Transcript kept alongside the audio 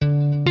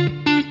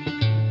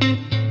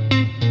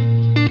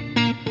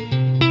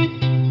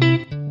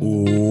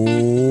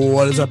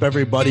What is up,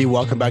 everybody?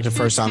 Welcome back to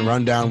First Sound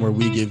Rundown, where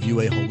we give you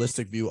a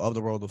holistic view of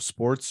the world of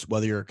sports.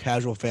 Whether you're a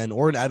casual fan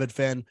or an avid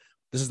fan,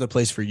 this is the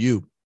place for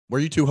you. We're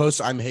you two hosts.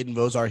 I'm Hayden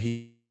Vozar.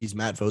 He's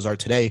Matt Vozar.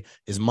 Today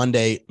is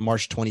Monday,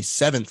 March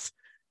 27th,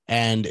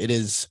 and it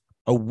is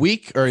a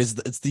week, or it's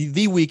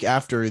the week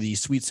after the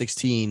Sweet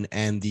 16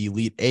 and the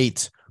Elite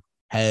Eight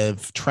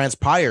have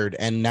transpired,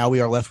 and now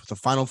we are left with the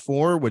Final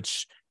Four,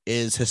 which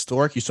is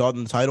historic. You saw it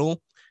in the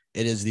title.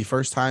 It is the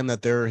first time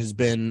that there has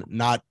been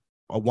not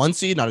a 1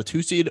 seed, not a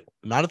 2 seed,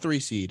 not a 3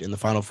 seed in the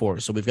Final Four.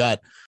 So we've got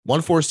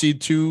 1 4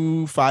 seed,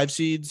 2 5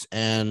 seeds,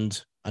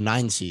 and a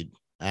 9 seed.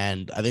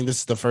 And I think this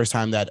is the first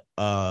time that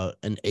a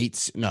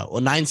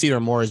 9 seed or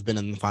more has been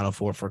in the Final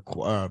Four for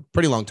a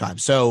pretty long time.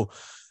 So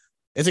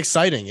it's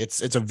exciting.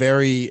 It's a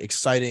very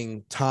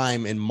exciting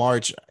time in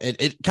March.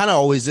 It kind of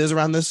always is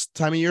around this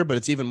time of year, but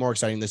it's even more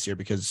exciting this year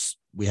because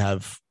we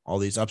have all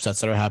these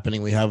upsets that are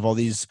happening. We have all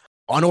these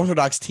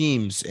unorthodox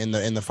teams in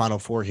the Final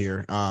Four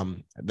here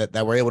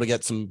that were able to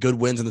get some good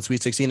wins in the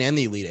Sweet 16 and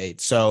the Elite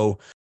Eight. So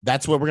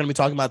that's what we're going to be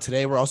talking about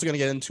today. We're also going to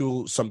get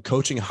into some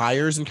coaching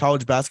hires in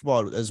college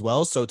basketball as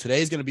well. So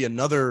today is going to be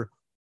another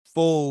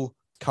full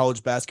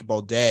college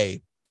basketball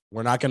day.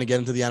 We're not going to get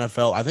into the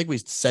NFL. I think we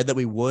said that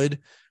we would.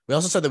 We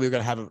also said that we were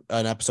going to have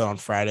an episode on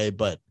Friday,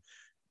 but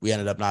we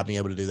ended up not being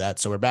able to do that.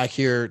 So we're back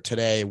here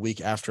today, a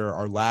week after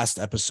our last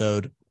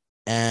episode,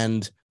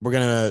 and we're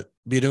going to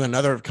be doing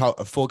another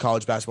full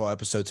college basketball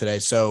episode today.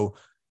 So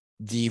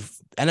the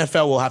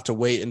NFL will have to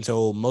wait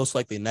until most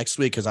likely next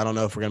week, because I don't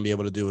know if we're going to be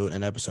able to do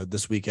an episode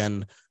this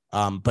weekend.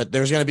 But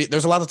there's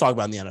a lot to talk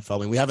about in the NFL. I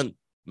mean, we haven't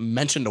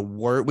mentioned a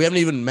word. We haven't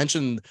even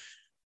mentioned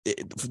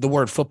the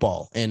word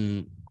football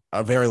in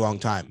a very long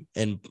time,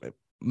 in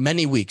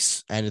many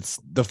weeks. And it's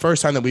the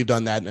first time that we've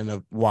done that in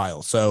a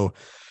while. So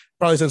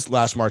probably since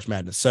last March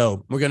Madness.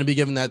 So we're going to be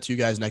giving that to you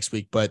guys next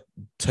week. But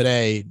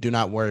today, do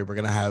not worry. We're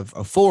going to have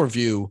a full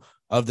review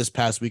of this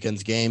past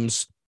weekend's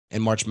games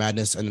in March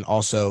Madness. And then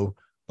also,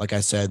 like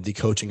I said, the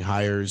coaching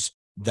hires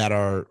that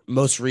are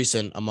most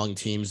recent among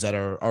teams that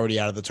are already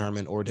out of the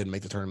tournament or didn't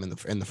make the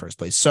tournament in the first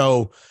place.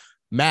 So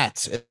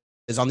Matt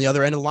is on the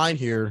other end of the line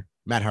here.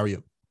 Matt, how are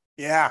you?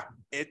 Yeah,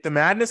 the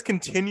madness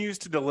continues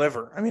to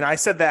deliver. I mean, I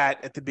said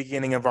that at the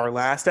beginning of our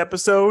last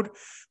episode,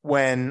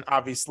 when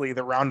obviously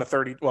the round of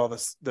 30, well,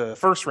 the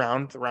first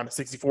round, the round of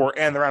 64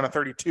 and the round of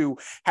 32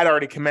 had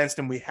already commenced,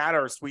 and we had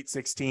our Sweet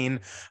 16.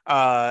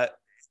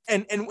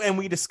 And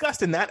we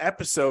discussed in that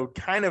episode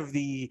kind of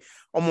the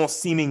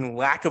almost seeming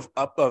lack of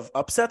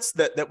upsets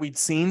that we'd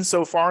seen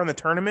so far in the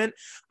tournament.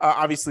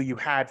 Obviously, you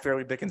had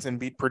Fairleigh Dickinson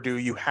beat Purdue,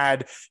 you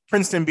had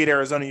Princeton beat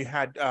Arizona, you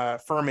had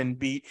Furman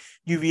beat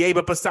UVA.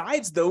 But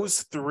besides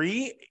those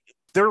three,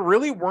 there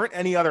really weren't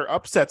any other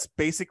upsets,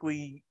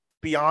 basically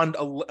beyond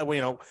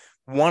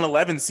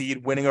 1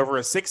 seed winning over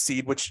a 6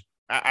 seed, which,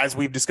 as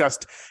we've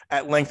discussed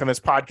at length on this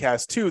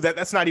podcast too,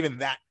 that's not even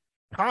that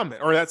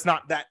common, or that's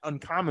not that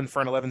uncommon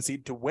for an 11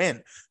 seed to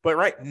win. But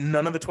right,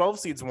 none of the 12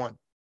 seeds won.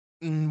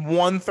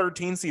 1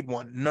 13 seed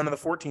won. None of the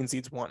 14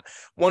 seeds won.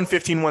 1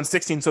 15, 1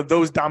 16. So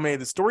those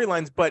dominated the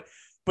storylines. But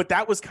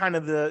that was kind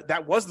of the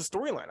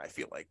storyline. I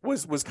feel like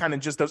was kind of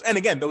just those. And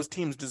again, those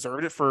teams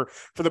deserved it for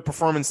the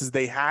performances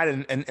they had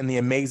and the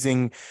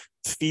amazing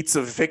feats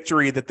of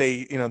victory that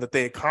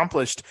they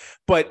accomplished.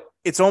 But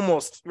it's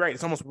almost right.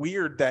 It's almost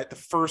weird that the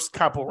first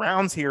couple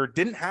rounds here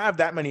didn't have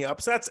that many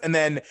upsets, and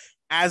then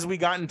as we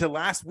got into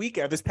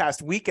this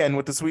past weekend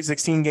with the Sweet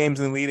 16 games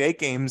and the Elite Eight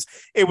games,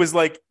 it was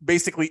like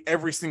basically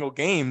every single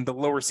game the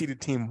lower seeded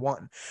team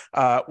won,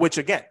 which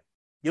again,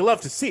 you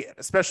love to see it,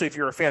 especially if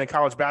you're a fan of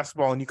college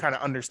basketball and you kind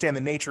of understand the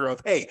nature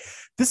of, hey,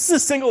 this is a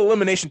single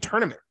elimination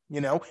tournament.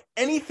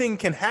 Anything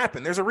can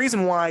happen. There's a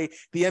reason why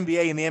the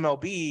NBA and the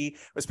MLB,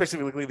 especially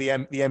the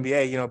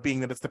NBA,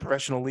 being that it's the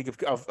professional league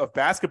of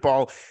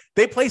basketball,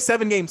 they play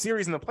 7-game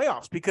series in the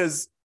playoffs,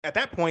 because at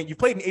that point, you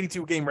played an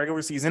 82-game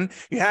regular season.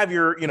 You have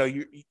you're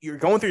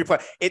going through your play.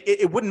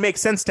 It wouldn't make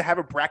sense to have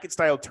a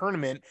bracket-style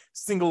tournament,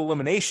 single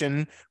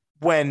elimination,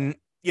 when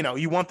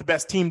you want the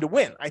best team to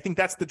win. I think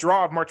that's the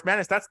draw of March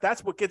Madness.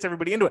 That's what gets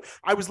everybody into it.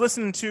 I was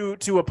listening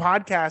to a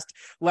podcast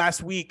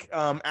last week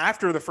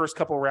after the first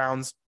couple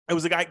rounds. It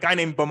was a guy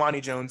named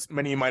Bomani Jones.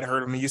 Many of you might have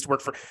heard of him. He used to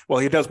work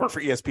he does work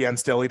for ESPN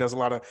still. He does a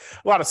lot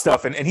of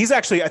stuff. And he's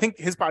actually, I think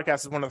his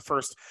podcast is one of the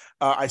first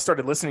I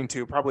started listening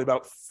to, probably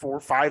about 4,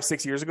 5,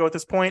 6 years ago at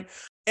this point.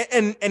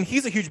 And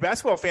he's a huge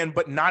basketball fan,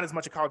 but not as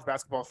much a college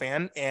basketball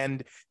fan.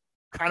 And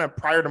kind of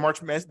prior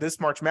to this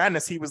March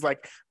Madness, he was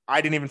like,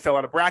 I didn't even fill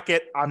out a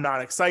bracket. I'm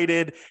not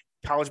excited.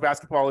 College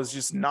basketball is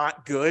just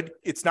not good.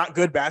 It's not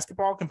good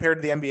basketball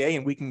compared to the NBA.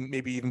 And we can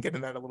maybe even get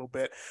into that a little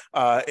bit,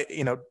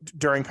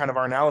 during kind of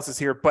our analysis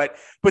here. But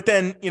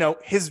then,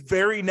 his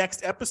very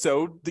next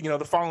episode,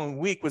 the following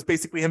week, was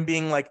basically him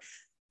being like,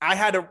 I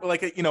had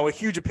a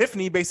huge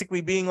epiphany,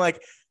 basically being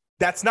like,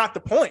 that's not the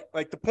point.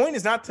 Like, the point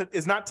is not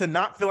to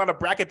not fill out a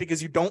bracket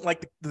because you don't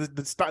like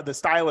the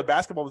style of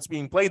basketball that's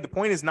being played. The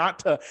point is not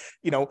to,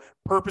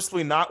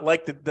 purposely not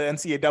like the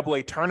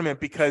NCAA tournament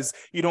because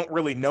you don't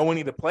really know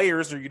any of the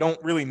players or you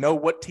don't really know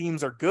what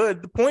teams are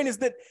good. The point is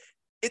that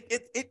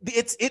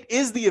it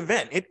is the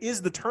event. It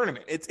is the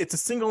tournament. It's a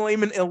single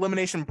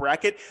elimination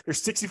bracket.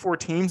 There's 64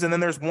 teams, and then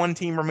there's one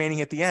team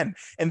remaining at the end,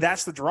 and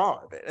that's the draw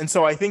of it. And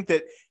so I think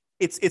that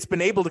it's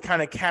been able to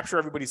kind of capture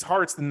everybody's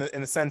hearts in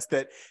the sense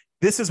that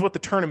this is what the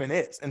tournament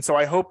is. And so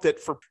I hope that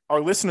for our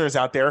listeners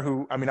out there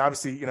who, I mean,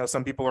 obviously,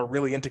 some people are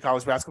really into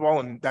college basketball,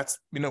 and that's,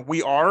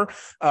 we are.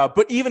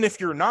 But even if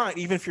you're not,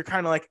 even if you're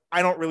kind of like,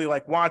 I don't really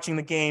like watching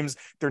the games,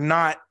 they're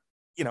not,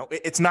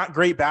 it's not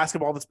great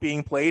basketball that's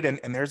being played.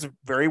 And there's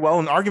very well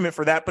an argument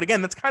for that. But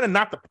again, that's kind of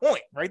not the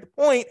point, right?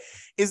 The point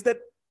is that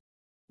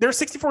there are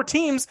 64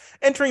 teams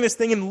entering this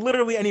thing, and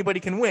literally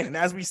anybody can win. And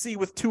as we see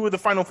with two of the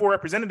Final Four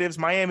representatives,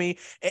 Miami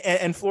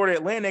and Florida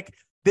Atlantic,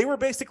 they were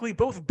basically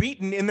both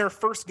beaten in their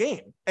first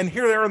game. And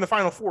here they are in the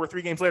Final Four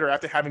 3 games later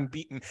after having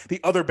beaten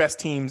the other best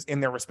teams in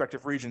their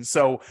respective regions.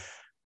 So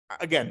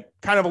again,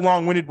 kind of a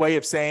long-winded way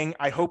of saying,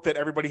 I hope that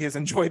everybody has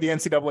enjoyed the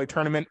NCAA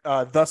tournament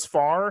thus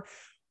far.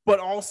 But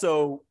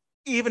also,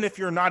 even if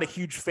you're not a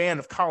huge fan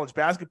of college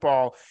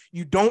basketball,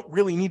 you don't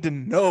really need to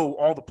know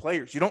all the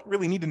players. You don't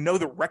really need to know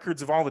the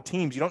records of all the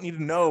teams. You don't need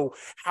to know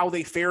how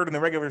they fared in the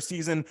regular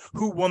season,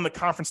 who won the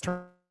conference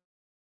tournament.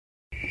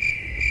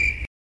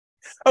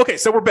 Okay,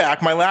 so we're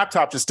back. My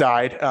laptop just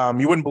died.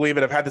 You wouldn't believe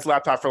it. I've had this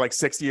laptop for like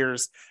 6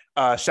 years.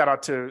 Shout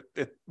out to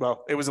it.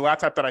 Well, it was a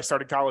laptop that I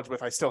started college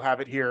with. I still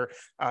have it here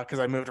because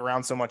I moved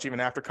around so much even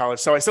after college.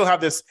 So I still have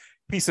this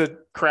piece of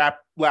crap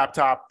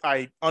laptop.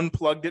 I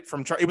unplugged it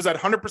from, it was at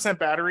 100%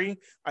 battery.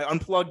 I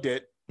unplugged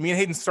it. Me and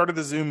Hayden started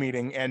the Zoom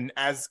meeting. And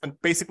as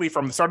basically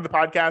from the start of the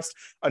podcast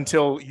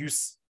until you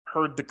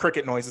heard the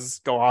cricket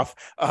noises go off,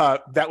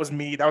 that was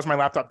me. That was my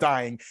laptop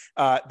dying.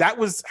 That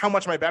was how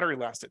much my battery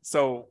lasted.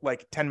 So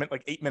like 10 minutes,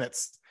 like 8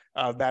 minutes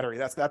battery.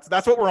 That's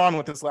what we're on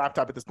with this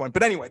laptop at this point.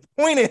 But anyway, the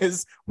point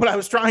is, what I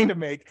was trying to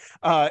make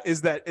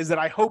is that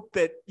I hope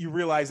that you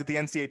realize that the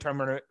NCAA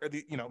tournament, or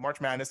the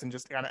March Madness, and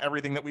just kind of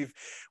everything that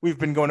we've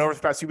been going over the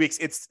past few weeks,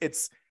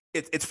 it's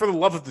for the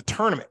love of the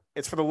tournament.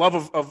 It's for the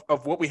love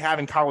of what we have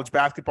in college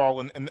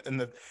basketball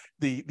and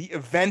the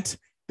event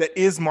that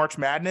is March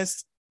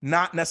Madness.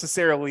 Not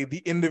necessarily the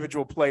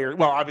individual player.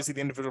 Well, obviously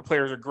the individual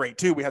players are great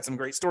too. We had some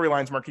great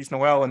storylines, Marquise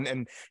Noel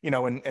and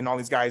all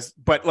these guys.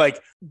 But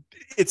like,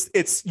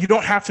 it's you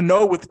don't have to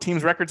know what the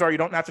team's records are. You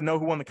don't have to know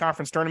who won the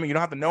conference tournament. You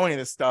don't have to know any of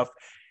this stuff.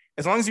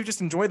 As long as you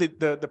just enjoy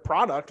the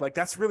product, like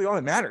that's really all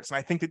that matters. And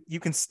I think that you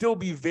can still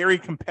be very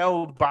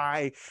compelled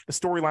by the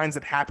storylines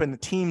that happen, the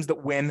teams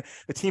that win,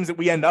 the teams that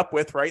we end up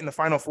with, right, in the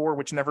Final Four,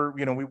 which never,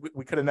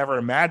 we could have never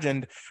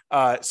imagined.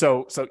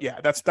 So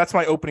yeah, that's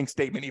my opening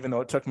statement, even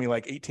though it took me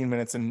like 18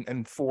 minutes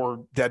and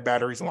 4 dead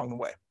batteries along the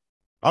way.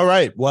 All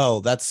right.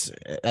 Well, that's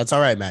all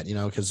right, Matt,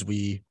 because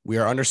we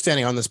are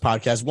understanding on this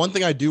podcast. One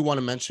thing I do want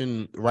to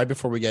mention right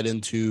before we get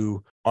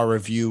into our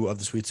review of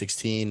the Sweet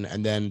 16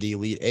 and then the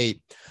Elite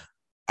 8,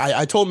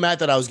 I told Matt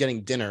that I was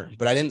getting dinner,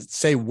 but I didn't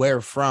say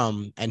where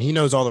from, and he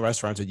knows all the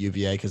restaurants at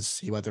UVA because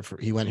he went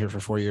here for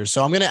 4 years.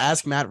 So I'm going to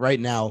ask Matt right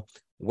now,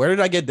 where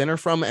did I get dinner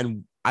from?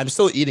 And I'm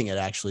still eating it,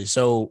 actually.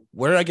 So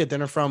where did I get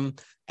dinner from,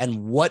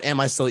 and what am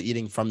I still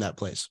eating from that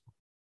place?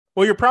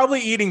 Well, you're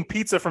probably eating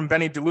pizza from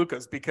Benny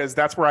DeLuca's because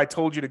that's where I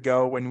told you to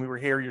go when we were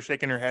here. You're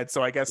shaking your head,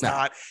 so I guess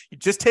not. You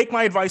just take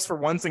my advice for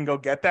once and go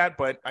get that,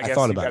 but I guess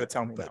you got to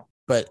tell me now.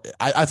 But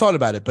I thought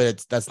about it,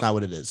 but that's not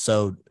what it is.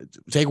 So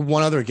take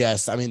one other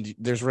guess. I mean,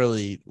 there's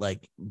really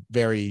like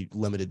very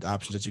limited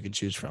options that you can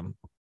choose from.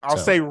 I'll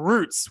say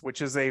Roots,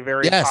 which is a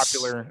very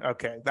popular.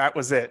 Okay, that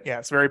was it. Yeah,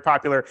 it's very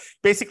popular.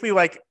 Basically,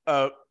 like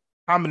a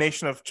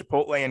combination of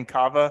Chipotle and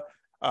Kava,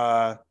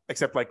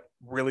 except like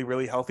really,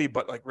 really healthy,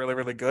 but like really,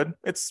 really good.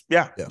 It's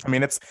yeah. I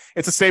mean, it's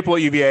a staple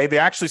at UVA. They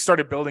actually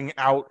started building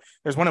out.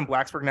 There's one in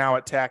Blacksburg now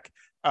at Tech.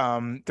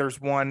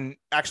 There's one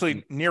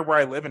actually near where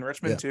I live in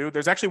Richmond too.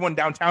 There's actually one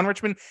downtown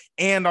Richmond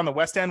and on the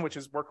West End, which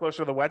is we're closer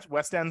to the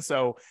West End.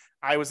 So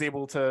I was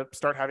able to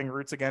start having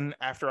Roots again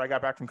after I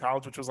got back from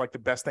college, which was like the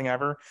best thing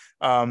ever.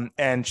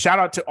 And shout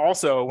out to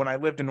also when I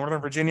lived in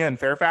Northern Virginia and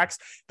Fairfax,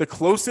 the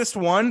closest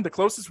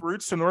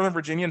Roots to Northern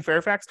Virginia and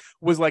Fairfax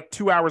was like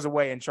 2 hours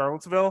away in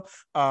Charlottesville.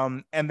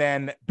 And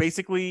then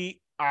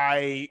basically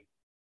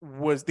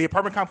was the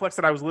apartment complex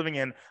that I was living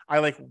in. I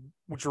like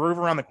drove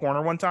around the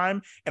corner one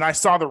time and I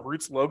saw the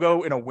Roots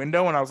logo in a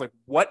window and I was like,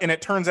 what? And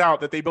it turns out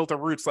that they built a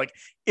Roots like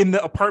in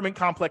the apartment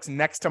complex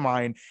next to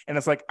mine. And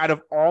it's like, out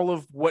of all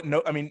of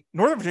Northern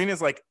Virginia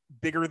is like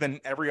bigger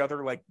than every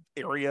other like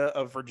area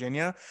of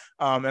Virginia.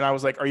 And I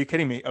was like, are you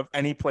kidding me? Of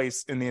any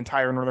place in the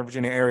entire Northern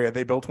Virginia area,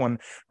 they built one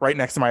right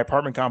next to my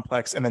apartment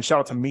complex. And then shout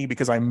out to me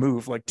because I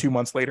moved like 2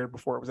 months later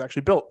before it was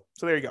actually built.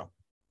 So there you go.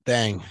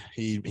 Dang,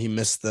 he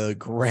missed the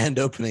grand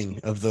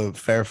opening of the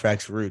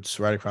Fairfax Roots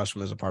right across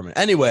from his apartment.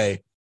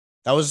 Anyway,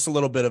 that was just a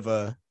little bit of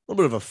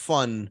a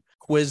fun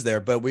quiz there,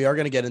 but we are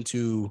going to get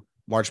into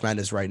March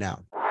Madness right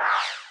now.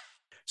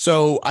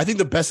 So I think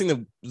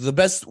the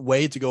best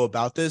way to go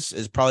about this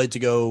is probably to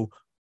go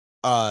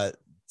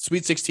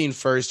Sweet 16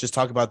 first, just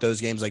talk about those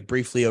games, like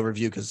briefly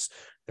overview, because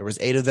there was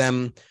 8 of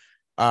them.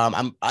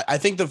 I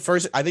think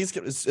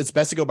it's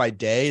best to go by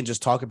day and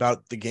just talk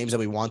about the games that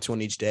we want to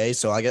on each day.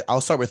 So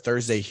I'll start with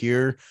Thursday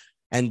here.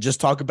 and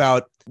just talk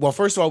about, well,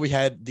 first of all, we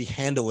had the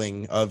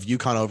handling of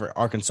UConn over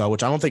Arkansas,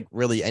 which I don't think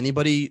really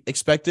anybody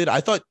expected.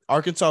 I thought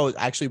Arkansas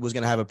actually was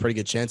going to have a pretty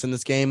good chance in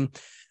this game.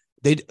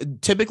 They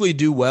typically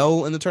do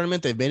well in the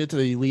tournament. They've made it to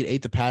the Elite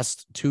Eight the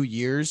past 2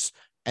 years.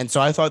 And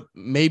so I thought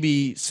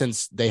maybe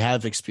since they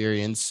have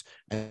experience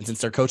and since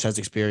their coach has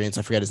experience,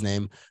 I forget his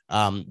name,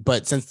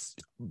 but since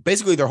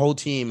basically their whole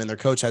team and their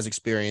coach has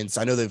experience,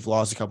 I know they've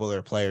lost a couple of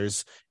their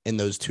players in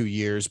those 2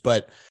 years,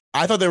 but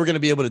I thought they were going to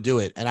be able to do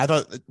it. And I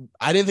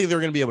didn't think they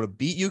were going to be able to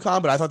beat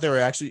UConn, but I thought they were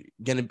actually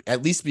going to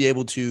at least be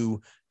able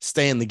to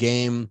stay in the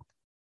game,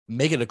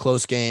 make it a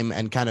close game,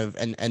 and kind of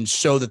and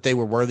show that they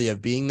were worthy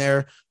of being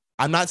there.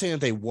 I'm not saying that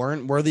they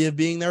weren't worthy of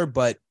being there,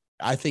 but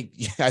I think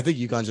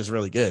UConn's just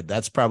really good.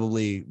 That's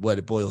probably what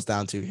it boils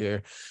down to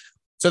here.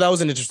 So that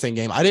was an interesting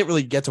game. I didn't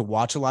really get to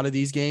watch a lot of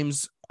these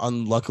games.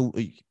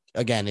 Unluckily,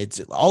 again, it's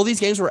all these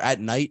games were at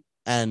night,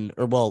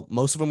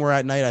 most of them were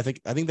at night. I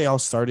think they all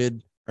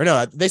started, or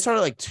no, they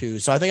started like 2.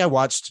 So I think I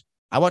watched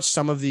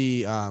some of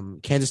the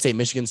Kansas State,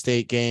 Michigan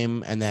State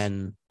game, and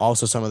then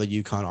also some of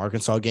the UConn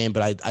Arkansas game.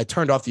 But I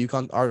turned off the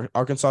UConn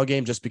Arkansas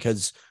game just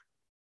because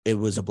it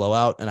was a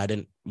blowout and I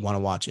didn't want to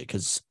watch it,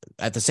 because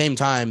at the same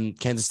time,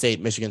 Kansas State,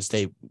 Michigan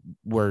State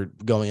were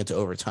going into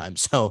overtime.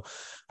 So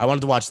I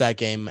wanted to watch that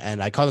game,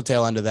 and I caught the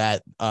tail end of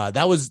that.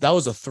 That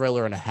was a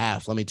thriller and a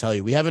half. Let me tell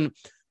you,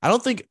 I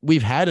don't think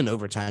we've had an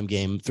overtime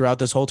game throughout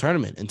this whole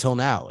tournament until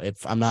now.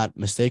 If I'm not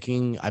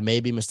mistaken, I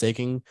may be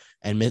mistaken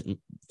and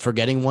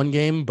forgetting one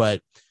game,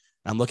 but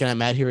I'm looking at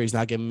Matt here. He's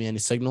not giving me any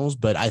signals,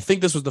 but I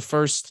think this was the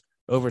first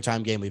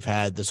overtime game we've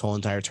had this whole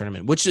entire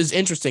tournament, which is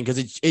interesting because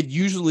it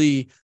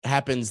usually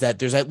happens that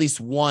there's at least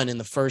one in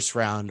the first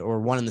round or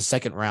one in the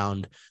second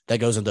round that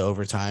goes into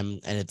overtime,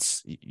 and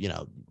it's,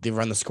 they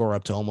run the score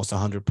up to almost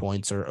 100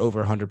 points or over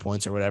 100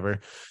 points or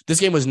whatever. This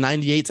game was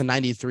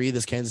 98-93,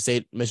 this Kansas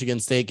State Michigan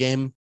State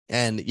game,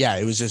 and yeah,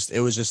 it was just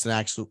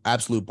an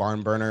absolute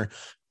barn burner.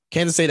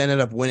 Kansas State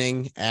ended up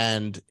winning,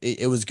 and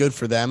it was good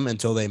for them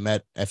until they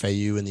met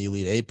FAU in the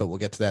Elite Eight, but we'll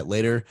get to that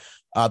later.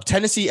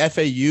 Tennessee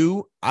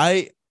FAU,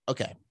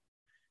 okay.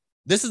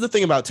 This is the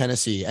thing about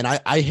Tennessee, and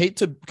I hate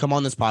to come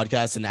on this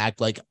podcast and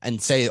act like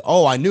and say,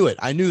 oh, I knew it.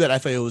 I knew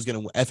that FAU was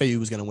going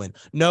to win.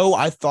 No,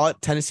 I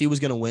thought Tennessee was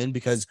going to win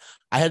because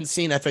I hadn't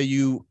seen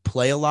FAU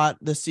play a lot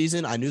this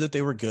season. I knew that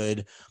they were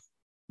good,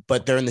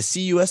 but they're in the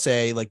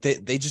CUSA. Like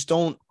they just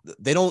don't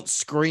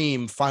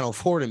scream Final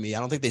Four to me. I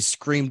don't think they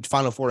screamed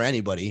Final Four to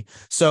anybody.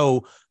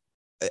 So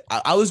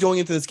I was going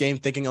into this game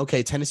thinking,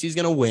 okay, Tennessee's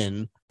going to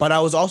win, but I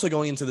was also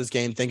going into this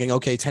game thinking,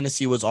 okay,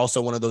 Tennessee was also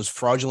one of those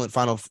fraudulent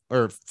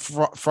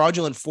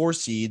fraudulent 4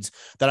 seeds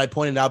that I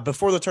pointed out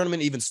before the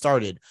tournament even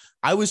started.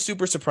 I was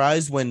super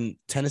surprised when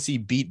Tennessee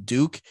beat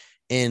Duke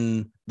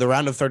in the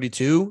round of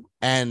 32,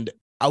 and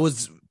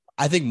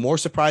I think more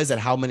surprised at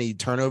how many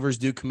turnovers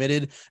Duke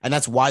committed, and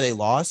that's why they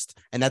lost.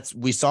 And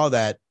we saw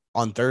that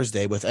on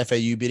Thursday with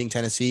FAU beating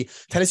Tennessee.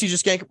 Tennessee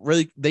just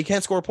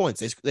can't score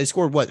points. They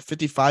scored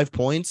 55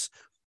 points.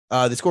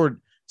 They scored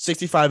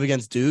 65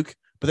 against Duke,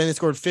 but then they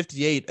scored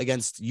 58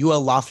 against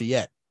UL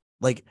Lafayette.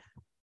 Like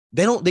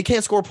they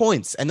can't score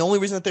points. And the only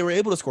reason that they were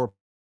able to score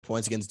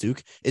points against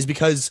Duke is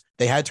because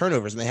they had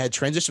turnovers and they had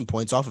transition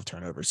points off of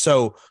turnovers.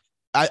 So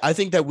I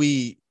think that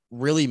we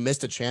really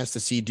missed a chance to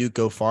see Duke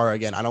go far.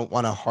 Again, I don't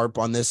want to harp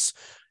on this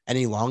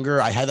any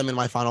longer. I had them in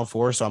my Final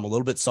Four, so I'm a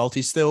little bit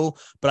salty still,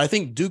 but I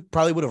think Duke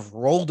probably would have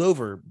rolled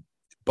over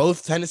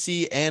both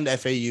Tennessee and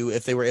FAU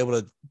if they were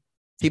able to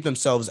keep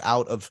themselves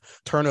out of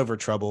turnover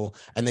trouble,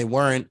 and they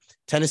weren't.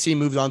 Tennessee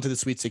moved on to the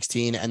Sweet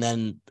 16 and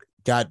then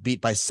got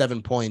beat by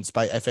 7 points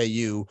by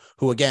FAU,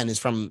 who again is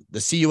from the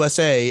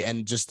CUSA,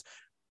 and just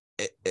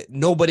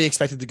nobody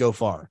expected to go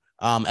far.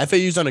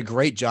 FAU's done a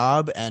great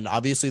job, and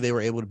obviously they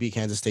were able to beat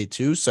Kansas State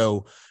too,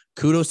 so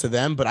kudos to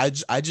them. But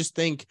I just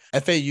think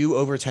FAU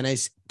over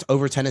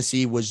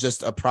Tennessee was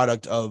just a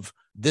product of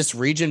this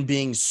region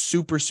being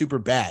super, super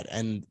bad,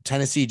 and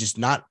Tennessee just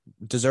not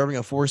deserving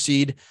a 4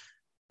 seed,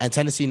 and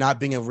Tennessee not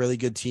being a really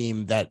good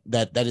team that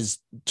is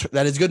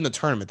good in the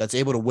tournament, that's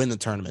able to win the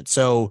tournament.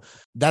 So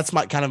that's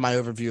my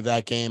overview of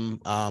that game.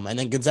 And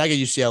then Gonzaga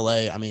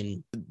UCLA. I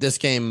mean, this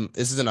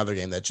is another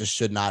game that just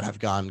should not have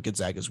gone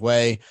Gonzaga's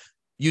way.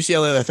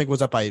 UCLA, I think,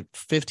 was up by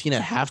 15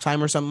 at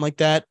halftime or something like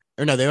that.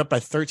 Or no, they were up by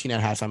 13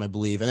 at halftime, I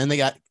believe. And then they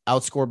got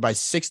outscored by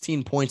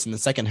 16 points in the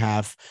second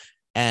half,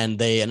 and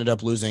they ended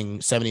up losing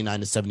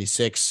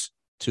 79-76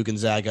 to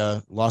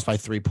Gonzaga, lost by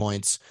 3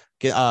 points.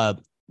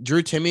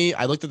 Drew Timme,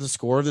 I looked at the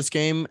score of this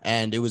game,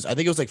 and I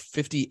think it was like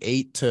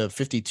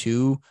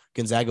 58-52.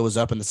 Gonzaga was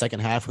up in the second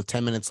half with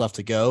 10 minutes left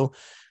to go.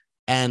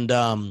 And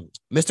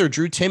Mr.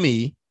 Drew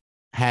Timme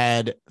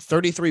had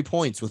 33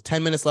 points with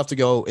 10 minutes left to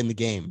go in the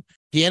game.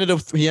 He ended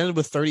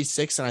with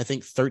 36 and I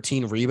think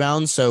 13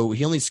 rebounds. So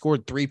he only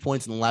scored 3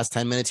 points in the last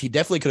 10 minutes. He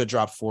definitely could have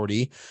dropped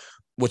 40,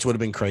 which would have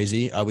been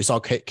crazy. We saw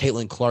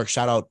Caitlin Clark,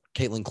 shout out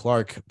Caitlin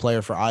Clark,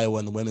 player for Iowa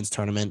in the women's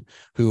tournament,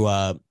 who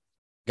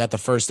got the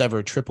first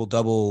ever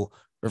triple-double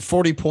or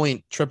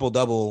 40-point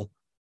triple-double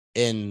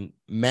in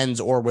men's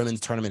or women's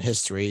tournament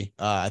history.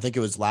 I think it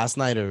was last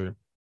night or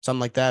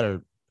something like that.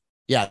 Or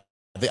yeah,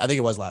 I think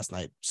it was last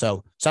night.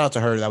 So shout out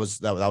to her. That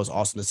was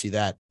awesome to see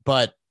that.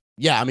 But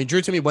yeah, I mean,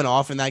 Drew Timme went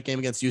off in that game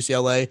against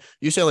UCLA.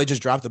 UCLA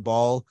just dropped the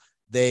ball.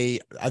 I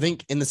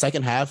think in the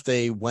second half,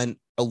 they went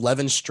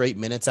 11 straight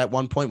minutes at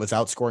one point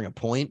without scoring a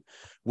point,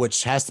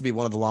 which has to be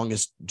one of the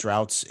longest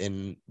droughts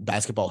in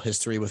basketball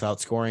history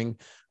without scoring.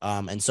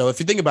 And so if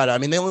you think about it, I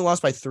mean, they only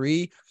lost by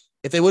 3.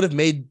 If they would have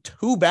made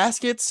 2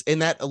 baskets in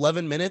that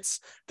 11 minutes,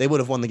 they would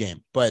have won the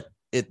game. But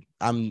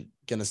I'm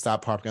going to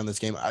stop harping on this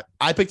game.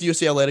 I picked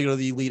UCLA to go to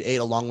the Elite 8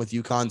 along with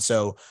UConn.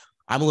 So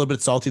I'm a little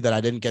bit salty that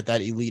I didn't get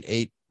that Elite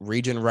 8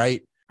 region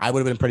right. I would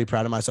have been pretty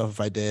proud of myself if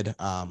I did.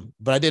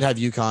 But I did have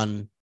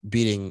UConn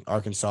beating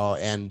Arkansas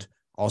and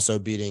also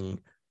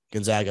beating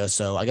Gonzaga.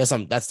 So I guess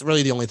that's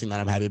really the only thing that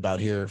I'm happy about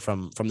here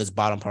from this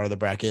bottom part of the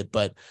bracket.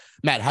 But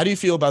Matt, how do you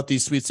feel about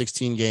these Sweet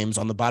 16 games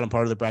on the bottom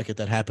part of the bracket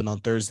that happened on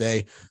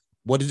Thursday?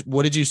 What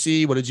did you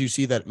see? What did you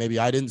see that maybe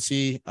I didn't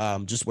see?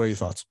 Just what are your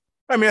thoughts?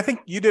 I mean, I think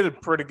you did a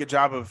pretty good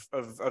job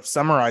of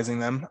summarizing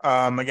them.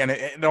 Again,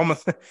 it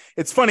almost,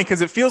 it's funny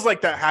because it feels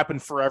like that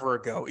happened forever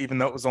ago, even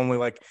though it was only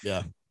like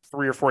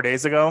 3 or 4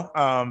 days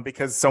ago,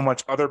 because so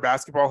much other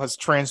basketball has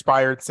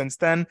transpired since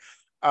then.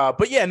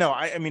 But yeah, no,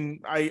 I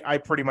mean, I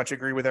pretty much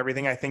agree with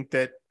everything. I think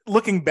that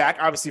looking back,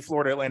 obviously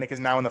Florida Atlantic is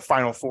now in the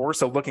Final Four.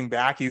 So looking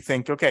back, you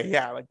think, okay,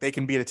 yeah, like they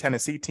can beat a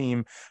Tennessee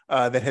team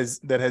that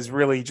has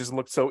really just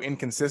looked so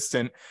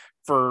inconsistent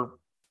for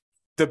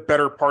the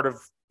better part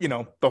of,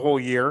 the whole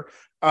year.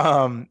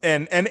 And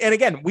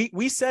again,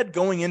 we said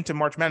going into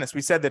March Madness,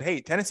 we said that,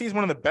 hey, Tennessee is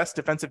one of the best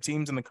defensive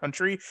teams in the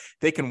country.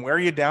 They can wear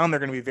you down. They're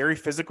going to be very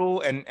physical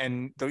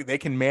and they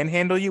can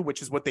manhandle you,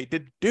 which is what they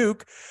did to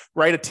Duke,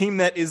 right? A team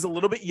that is a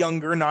little bit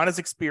younger, not as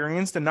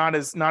experienced and not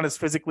as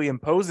physically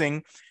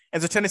imposing.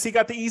 And so Tennessee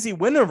got the easy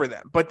win over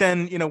them. But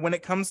then, when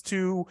it comes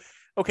to,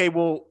 okay,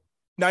 well,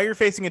 now you're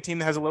facing a team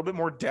that has a little bit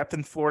more depth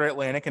in Florida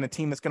Atlantic and a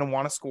team that's going to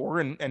want to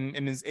score and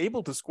is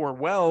able to score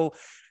well.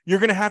 You're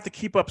going to have to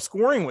keep up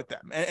scoring with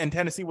them. And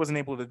Tennessee wasn't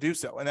able to do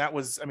so. And that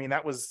was,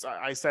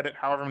 I said it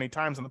however many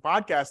times on the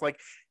podcast, like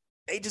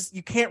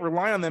you can't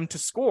rely on them to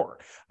score.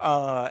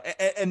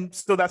 And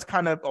so that's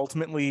kind of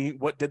ultimately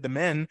what did them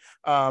in.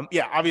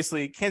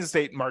 Obviously Kansas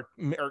State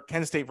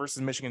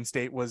versus Michigan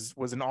State was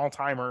an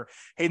all-timer.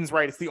 Hayden's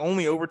right. It's the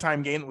only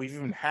overtime game that we've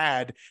even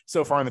had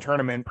so far in the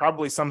tournament,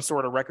 probably some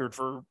sort of record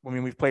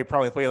we've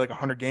probably played like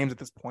 100 games at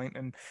this point,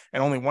 and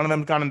only one of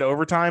them gone into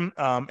overtime.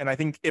 And I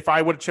think if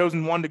I would have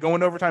chosen one to go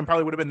into overtime,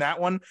 probably would have been that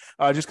one,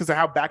 just because of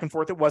how back and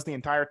forth it was the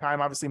entire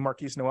time. Obviously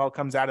Marquise Noel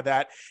comes out of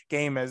that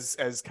game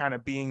as kind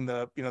of being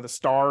the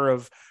star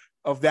of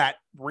that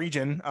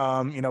region.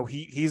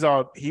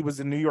 He was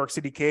a New York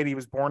City kid. He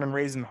was born and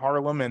raised in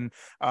Harlem and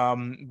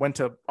went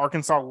to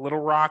Arkansas Little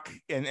Rock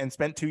and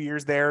spent 2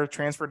 years there,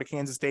 transferred to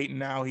Kansas State, and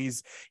now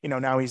he's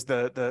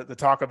the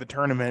talk of the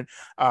tournament.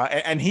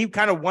 And he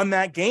kind of won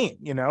that game,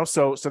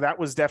 so that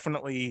was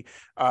definitely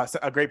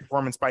a great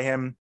performance by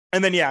him.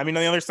 And then on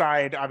the other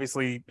side,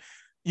 obviously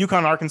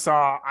UConn,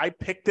 Arkansas. I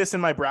picked this in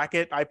my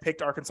bracket. I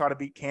picked Arkansas to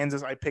beat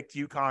Kansas. I picked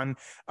UConn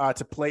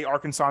to play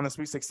Arkansas in the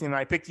Sweet 16. And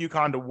I picked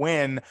UConn to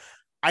win.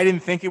 I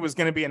didn't think it was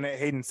going to be, and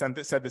Hayden said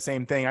the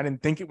same thing. I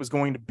didn't think it was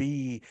going to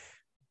be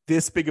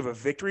this big of a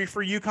victory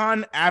for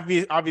UConn.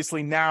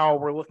 Obviously, now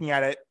we're looking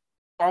at it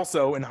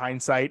also in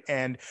hindsight,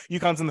 and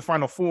UConn's in the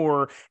Final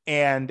Four,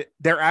 and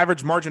their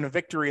average margin of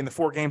victory in the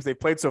 4 games they've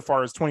played so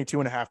far is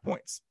 22.5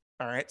 points.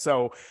 All right.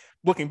 So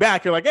looking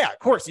back, you're like, yeah, of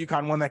course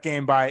UConn won that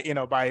game by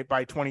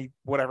 20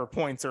 whatever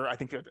points, or I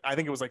think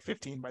it was like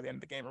 15 by the end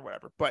of the game or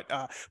whatever. But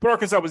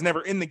Arkansas was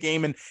never in the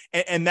game,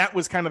 and that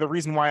was kind of the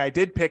reason why I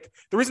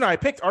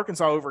picked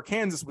Arkansas over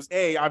Kansas was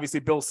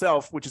obviously Bill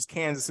Self, which is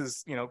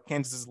Kansas's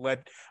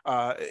led.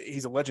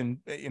 He's a legend,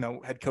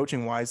 head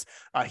coaching wise.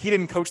 He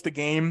didn't coach the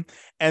game,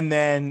 and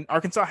then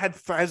Arkansas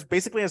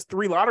has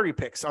 3 lottery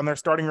picks on their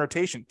starting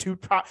rotation,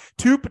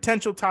 two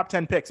potential top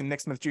 10 picks in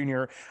Nick Smith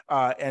Jr.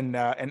 And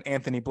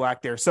Anthony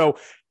Black there. So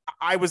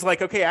I was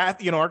like, okay,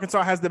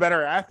 Arkansas has the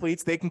better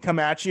athletes. They can come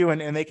at you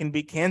and they can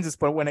beat Kansas.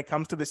 But when it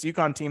comes to this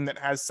UConn team that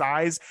has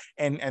size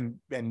and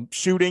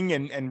shooting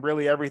and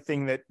really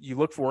everything that you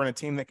look for in a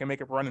team that can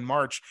make a run in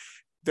March,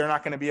 they're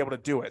not going to be able to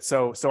do it.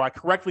 So I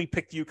correctly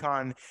picked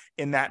UConn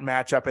in that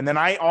matchup. And then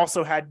I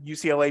also had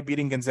UCLA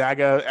beating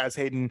Gonzaga, as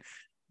Hayden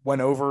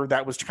went over.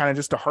 That was kind of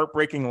just a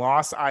heartbreaking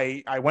loss.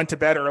 I went to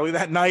bed early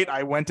that night.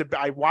 I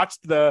watched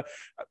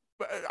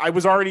I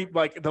was already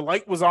like, the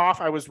light was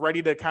off. I was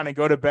ready to kind of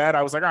go to bed.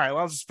 I was like, all right,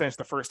 well, I'll just finish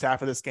the first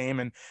half of this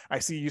game. And I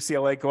see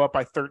UCLA go up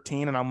by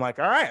 13 and I'm like,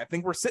 all right, I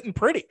think we're sitting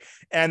pretty.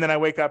 And then I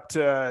wake up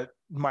to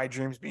my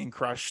dreams being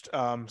crushed.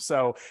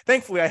 So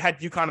thankfully I had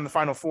UConn in the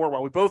Final Four.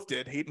 Well, we both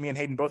did. Me and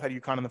Hayden both had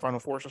UConn in the Final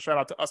Four. So shout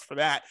out to us for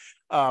that.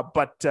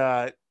 But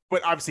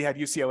obviously had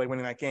UCLA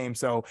winning that game.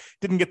 So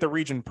didn't get the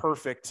region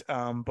perfect.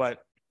 But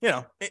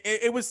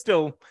it was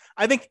still,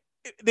 I think,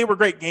 they were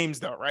great games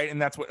though, right?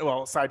 And that's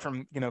aside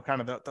from,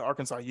 kind of the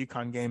Arkansas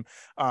UConn game,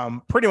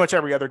 pretty much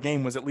every other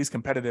game was at least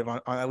competitive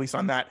on at least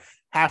on that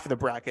half of the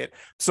bracket.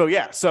 So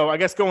I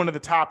guess going to the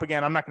top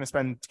again, I'm not going to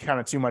spend kind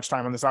of too much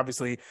time on this.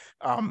 Obviously,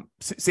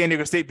 San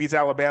Diego State beats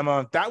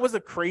Alabama. That was a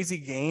crazy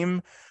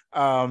game.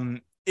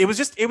 It was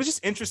just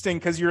interesting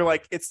because you're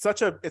like, it's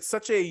such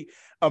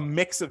a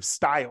mix of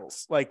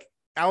styles. Like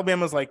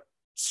Alabama's like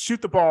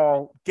shoot the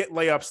ball, get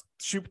layups,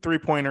 shoot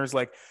 3-pointers,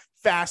 like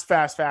fast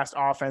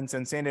offense.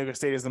 And San Diego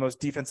State is the most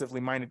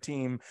defensively minded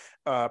team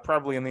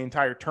probably in the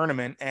entire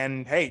tournament.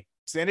 And hey,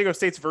 San Diego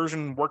State's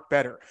version worked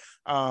better.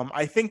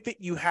 I think that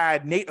you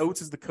had Nate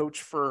Oates as the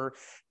coach for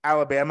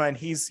Alabama, and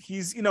he's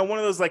one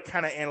of those like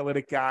kind of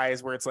analytic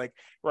guys where it's like,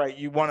 right,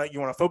 you want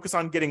to focus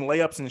on getting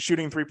layups and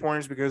shooting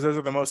 3-pointers because those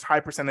are the most high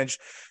percentage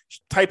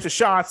types of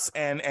shots,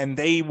 and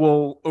they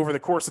will over the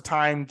course of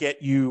time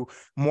get you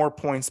more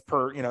points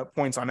per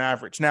points on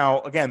average.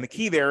 Now, again, the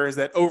key there is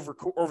that over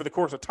the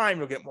course of time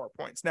you'll get more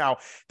points. Now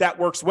that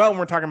works well when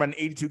we're talking about an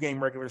 82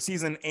 game regular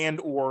season and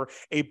or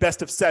a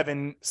best of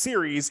 7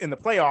 series in the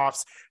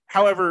playoffs.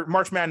 However,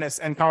 March Madness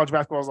and college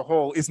basketball as a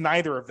whole is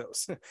neither of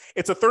those.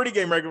 It's a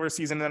 30-game regular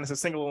season, and then it's a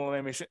single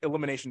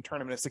elimination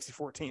tournament of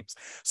 64 teams.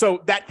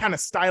 So that kind of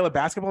style of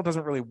basketball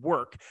doesn't really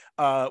work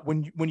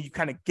when you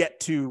kind of get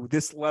to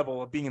this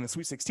level of being in the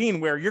Sweet 16,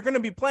 where you're going to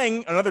be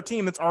playing another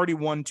team that's already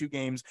won 2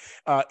 games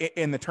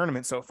in the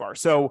tournament so far.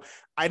 So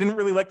I didn't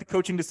really like the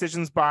coaching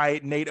decisions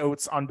by Nate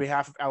Oates on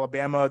behalf of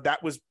Alabama.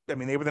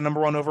 They were the number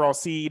 1 overall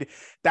seed.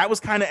 That was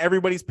kind of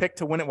everybody's pick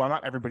to win it. Well,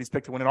 not everybody's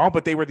pick to win it all,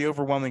 but they were the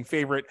overwhelming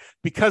favorite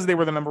because they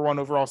were the number 1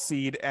 overall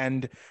seed.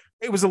 And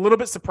it was a little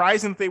bit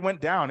surprising that they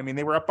went down. I mean,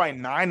 they were up by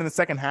 9 in the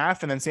second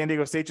half, and then San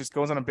Diego State just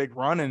goes on a big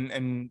run,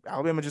 and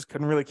Alabama just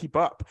couldn't really keep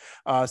up.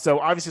 So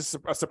obviously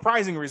a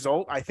surprising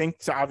result, I think,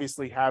 to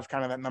obviously have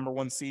kind of that number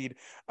 1 seed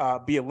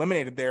be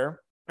eliminated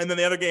there. And then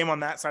the other game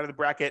on that side of the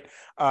bracket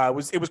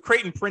was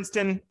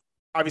Creighton-Princeton.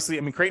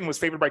 Obviously, Creighton was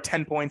favored by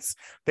 10 points.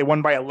 They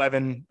won by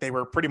 11. They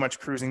were pretty much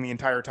cruising the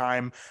entire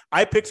time.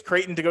 I picked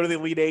Creighton to go to the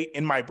Elite Eight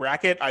in my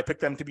bracket. I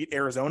picked them to beat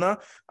Arizona.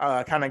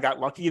 Kind of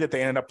got lucky that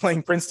they ended up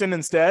playing Princeton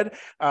instead.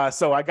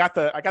 So I got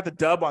the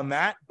dub on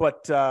that.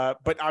 But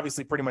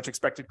obviously, pretty much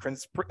expected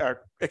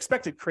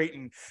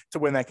Creighton to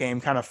win that game,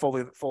 kind of full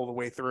the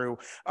way through.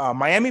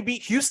 Miami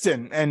beat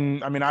Houston,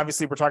 and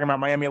obviously, we're talking about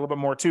Miami a little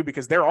bit more too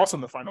because they're also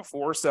in the Final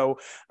Four. So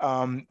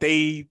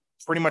they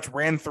pretty much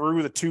ran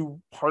through the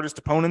 2 hardest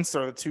opponents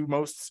or the 2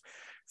 most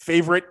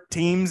favorite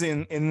teams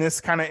in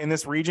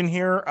this region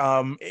here.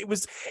 It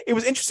was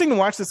interesting to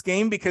watch this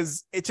game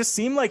because it just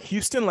seemed like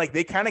Houston, like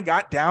they kind of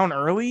got down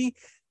early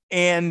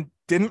and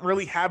didn't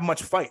really have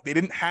much fight.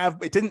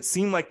 It didn't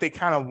seem like they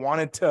kind of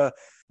wanted to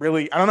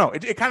really, I don't know.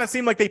 It kind of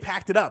seemed like they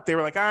packed it up. They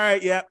were like, all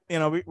right, yeah,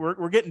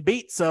 we're getting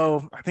beat.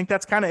 So I think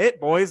that's kind of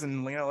it, boys.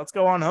 And, let's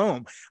go on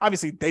home.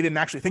 Obviously they didn't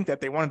actually think that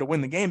they wanted to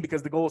win the game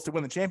because the goal is to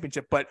win the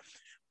championship, but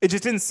it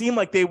just didn't seem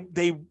like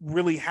they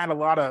really had a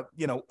lot of,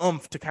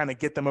 oomph to kind of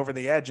get them over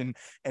the edge and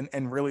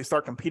really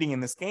start competing in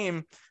this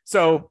game.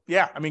 So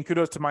yeah,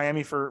 kudos to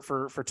Miami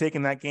for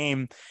taking that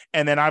game.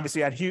 And then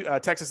obviously at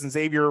Texas and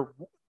Xavier,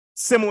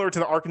 similar to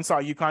the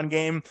Arkansas UConn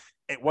game.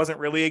 It wasn't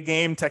really a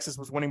game. Texas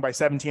was winning by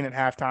 17 at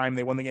halftime.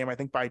 They won the game, I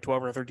think, by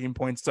 12 or 13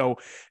 points. So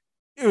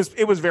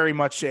it was very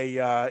much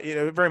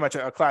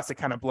a classic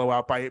kind of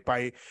blowout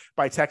by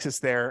Texas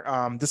there.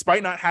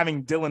 Despite not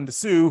having Dylan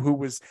DeSue, who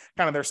was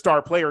kind of their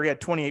star player, he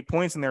had 28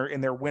 points in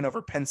their win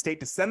over Penn State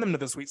to send them to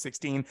the Sweet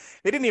 16.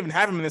 They didn't even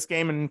have him in this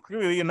game, and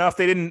clearly enough,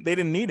 they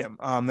didn't need him.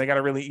 They got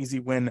a really easy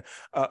win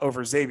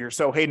over Xavier.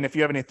 So Hayden, if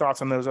you have any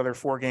thoughts on those other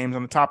 4 games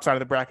on the top side of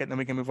the bracket, then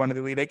we can move on to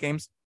the Elite Eight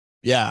games.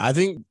 Yeah, I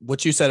think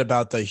what you said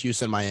about the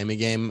Houston-Miami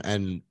game,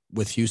 and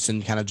with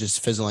Houston kind of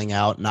just fizzling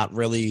out, not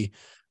really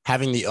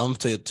having the oomph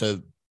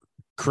to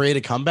create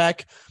a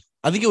comeback,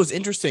 I think it was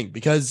interesting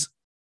because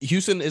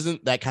Houston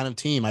isn't that kind of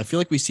team. I feel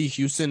like we see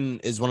Houston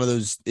is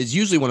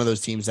usually one of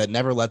those teams that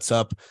never lets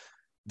up.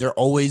 They're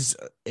always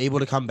able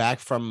to come back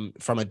from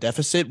a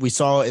deficit. We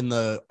saw in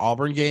the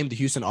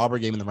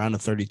Houston-Auburn game in the round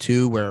of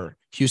 32, where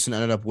Houston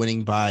ended up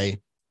winning by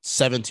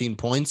 17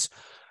 points.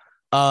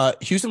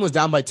 Houston was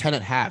down by 10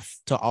 at half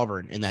to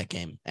Auburn in that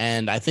game.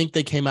 And I think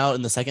they came out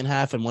in the second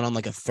half and went on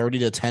like a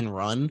 30-10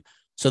 run.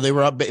 So they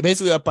were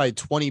basically up by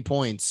 20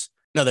 points.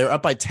 No, they were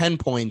up by 10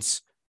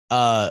 points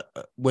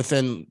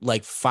within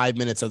like 5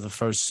 minutes of the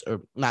first,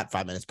 or not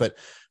 5 minutes, but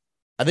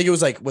I think it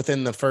was like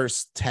within the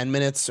first 10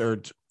 minutes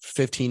or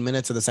 15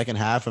 minutes of the second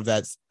half of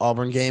that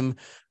Auburn game.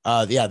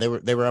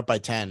 They were up by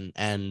 10,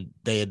 and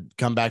they had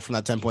come back from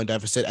that 10-point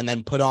deficit and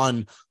then put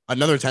on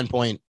another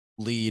 10-point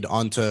lead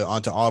onto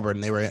Auburn.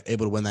 And they were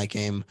able to win that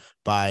game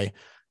by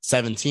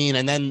 17.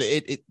 And then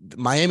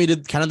Miami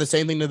did kind of the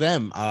same thing to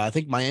them. I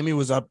think Miami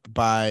was up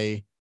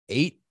by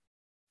 8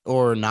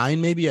 or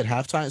 9 maybe at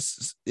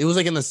halftime. It was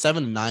like in the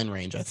 7-9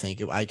 range, I think.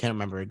 I can't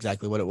remember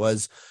exactly what it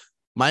was.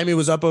 Miami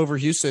was up over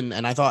Houston,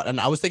 and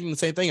I was thinking the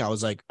same thing. I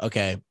was like,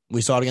 okay,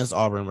 we saw it against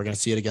Auburn. We're going to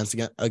see it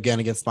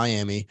against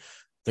Miami.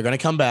 They're going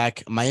to come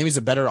back. Miami's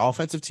a better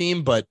offensive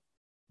team, but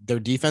their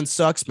defense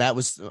sucks. Matt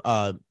was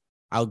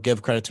I'll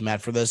give credit to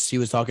Matt for this. He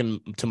was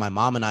talking to my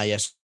mom and I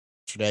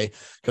yesterday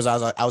because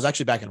I was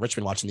actually back in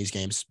Richmond watching these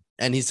games,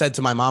 and he said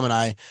to my mom and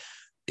I,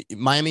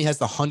 Miami has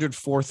the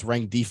 104th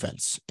ranked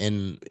defense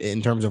in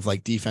terms of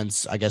like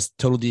defense, I guess,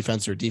 total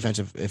defense or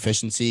defensive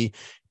efficiency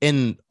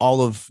in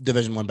all of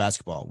Division I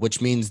basketball,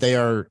 which means they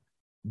are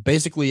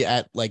basically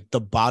at like the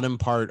bottom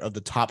part of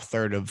the top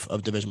third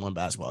of Division I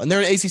basketball. And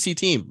they're an ACC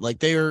team. Like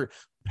they are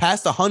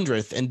past the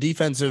 100th in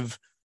defensive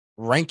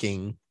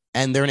ranking,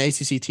 and they're an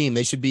ACC team.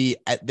 They should be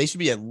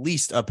at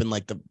least up in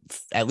like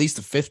at least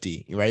the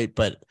 50, right?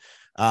 But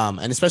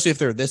and especially if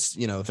they're this,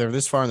 if they're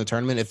this far in the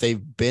tournament, if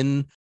they've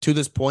been to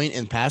this point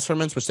in past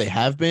tournaments, which they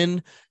have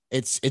been,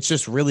 it's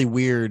just really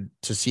weird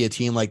to see a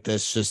team like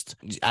this just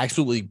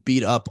absolutely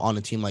beat up on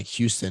a team like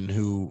Houston,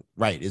 who,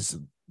 right, is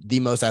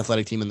the most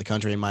athletic team in the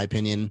country, in my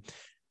opinion,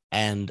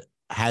 and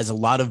has a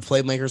lot of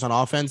playmakers on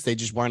offense. They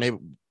just weren't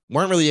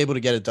really able to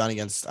get it done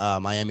against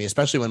Miami,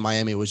 especially when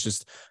Miami was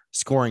just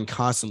scoring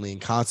constantly.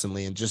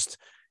 And just,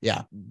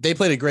 yeah, they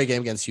played a great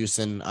game against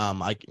Houston.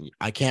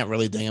 I can't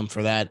really ding them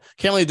for that.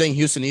 Can't really ding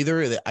Houston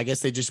either. I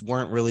guess they just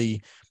weren't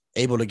really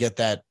able to get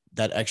that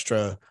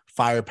extra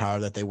firepower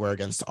that they were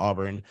against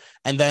Auburn.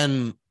 And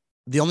then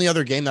the only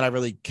other game that I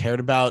really cared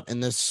about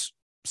in this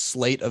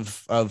slate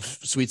of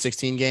Sweet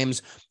 16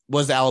 games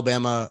was the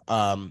Alabama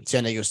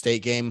San Diego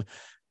State game.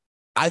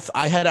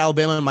 I had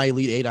Alabama in my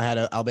Elite Eight. I had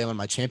Alabama in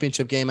my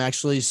championship game,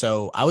 actually.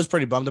 So I was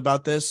pretty bummed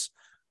about this,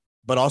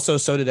 but also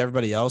so did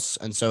everybody else.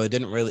 And so I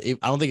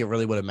don't think it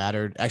really would have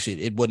mattered.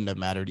 Actually, it wouldn't have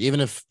mattered. Even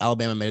if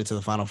Alabama made it to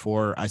the Final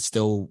Four, I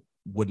still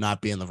would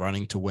not be in the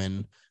running to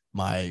win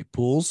my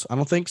pools. I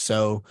don't think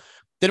so.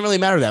 Didn't really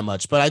matter that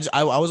much, but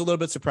I was a little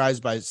bit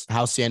surprised by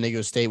how San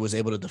Diego State was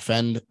able to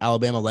defend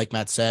Alabama. Like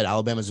Matt said,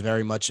 Alabama is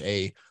very much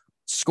a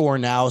score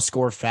now,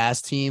 score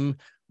fast team.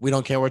 We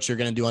don't care what you're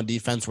going to do on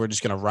defense. We're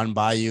just going to run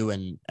by you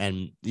and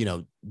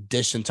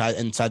dish inside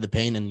the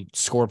paint and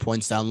score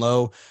points down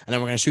low. And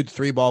then we're going to shoot the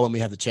three ball when we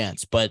have the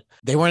chance. But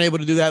they weren't able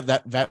to do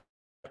that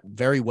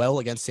very well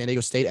against San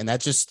Diego State. And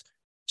that just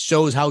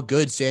shows how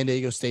good San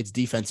Diego State's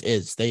defense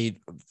is. They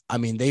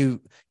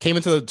came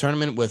into the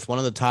tournament with one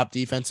of the top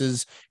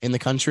defenses in the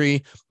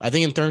country. I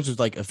think in terms of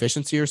like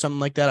efficiency or something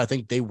like that, I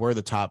think they were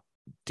the top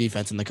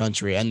defense in the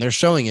country, and they're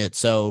showing it.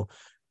 So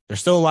they're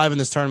still alive in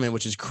this tournament,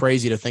 which is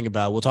crazy to think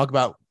about. We'll talk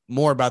about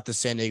more about the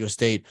San Diego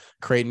State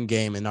Creighton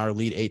game in our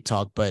Elite Eight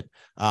talk, but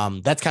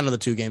that's kind of the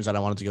two games that I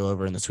wanted to go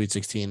over in the Sweet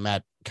 16.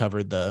 Matt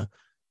covered the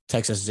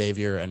Texas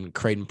Xavier and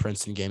Creighton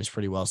Princeton games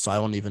pretty well, so I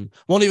won't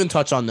even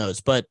touch on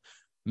those. But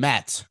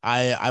Matt,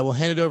 I will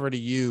hand it over to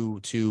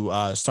you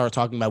to start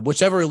talking about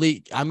whichever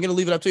elite. I'm going to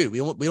leave it up to you.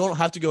 We don't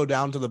have to go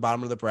down to the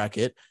bottom of the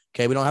bracket.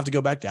 Okay, we don't have to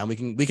go back down.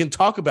 We can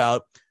talk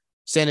about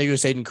San Diego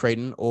State and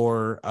Creighton,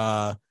 or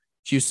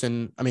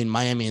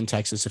Miami and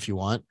Texas if you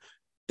want.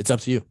 It's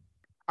up to you.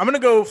 I'm going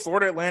to go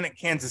Florida Atlantic,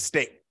 Kansas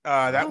State.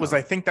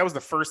 I think that was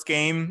the first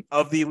game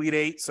of the Elite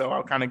Eight. So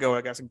I'll kind of go,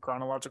 I guess, in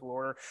chronological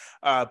order.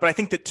 But I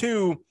think that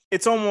too,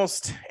 it's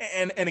almost,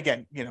 and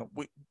again,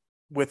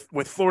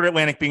 with Florida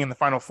Atlantic being in the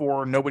Final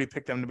Four, nobody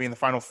picked them to be in the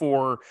Final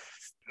Four.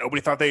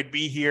 Nobody thought they'd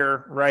be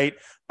here, right?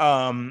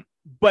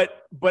 But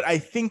I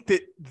think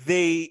that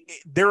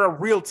they're a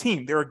real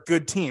team. They're a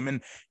good team.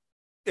 And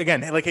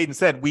again, like Hayden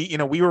said, we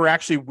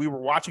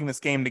were watching this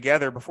game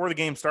together before the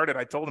game started.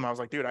 I told him, I was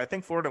like, dude, I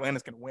think Florida Atlantic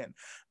is going to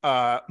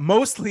win.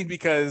 Mostly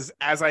because,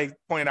 as I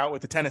pointed out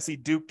with the Tennessee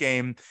Duke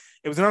game,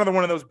 it was another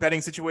one of those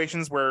betting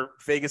situations where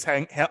Vegas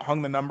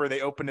hung the number.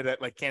 They opened it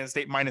at like Kansas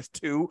State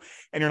 -2.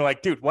 And you're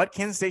like, dude, what?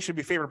 Kansas State should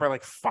be favored by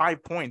like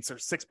 5 points or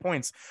 6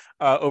 points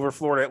over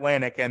Florida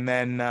Atlantic. And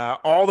then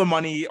all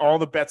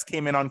the bets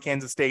came in on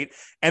Kansas State,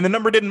 and the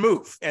number didn't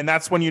move. And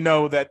that's when you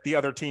know that the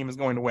other team is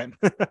going to win.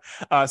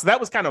 So that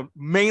was kind of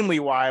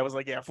mainly why I was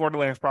like, yeah, Florida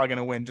Atlantic is probably going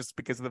to win just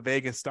because of the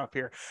Vegas stuff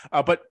here.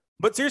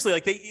 But seriously,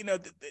 like they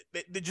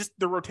just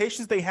the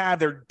rotations they have,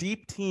 they're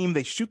deep team.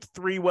 They shoot the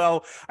three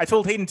well. I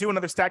told Hayden too,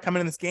 another stat coming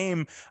in this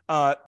game.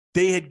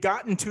 They had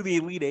gotten to the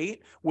Elite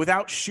Eight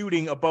without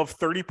shooting above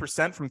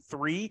 30% from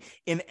three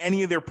in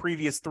any of their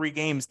previous 3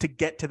 games to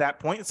get to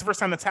that point. It's the first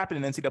time that's happened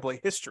in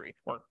NCAA history,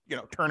 or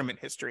tournament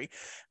history.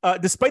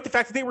 Despite the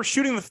fact that they were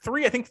shooting the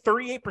three, I think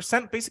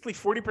 38%, basically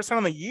 40%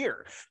 on the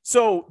year.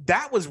 So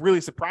that was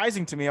really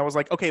surprising to me. I was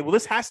like, okay, well,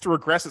 this has to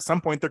regress at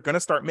some point. They're going to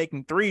start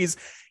making threes.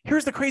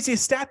 Here's the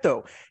craziest stat,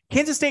 though.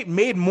 Kansas State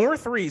made more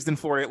threes than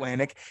Florida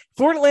Atlantic.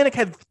 Florida Atlantic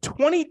had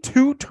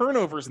 22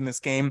 turnovers in this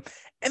game,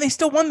 and they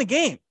still won the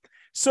game.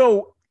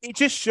 So it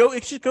just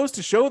goes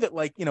to show that,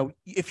 like,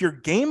 if your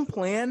game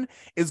plan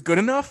is good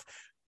enough,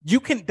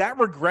 you can, that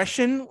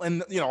regression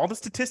and, all the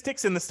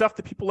statistics and the stuff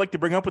that people like to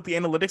bring up with the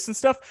analytics and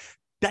stuff,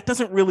 that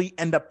doesn't really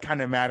end up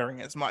kind of mattering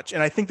as much.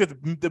 And I think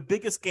that the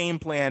biggest game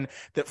plan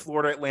that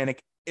Florida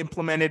Atlantic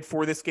implemented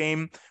for this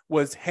game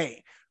was,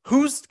 hey,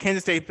 who's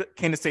Kansas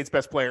State's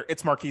best player?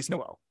 It's Marquise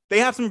Noel. They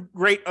have some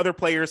great other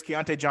players,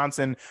 Keontae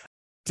Johnson,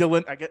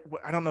 Dylan,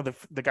 I don't know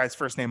the guy's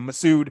first name,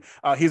 Masood.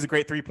 He's a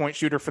great 3-point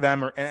shooter for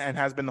them, and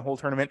has been the whole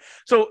tournament.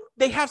 So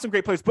they have some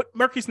great players, but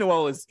Marquise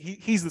Noel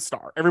he's the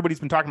star. Everybody's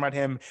been talking about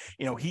him.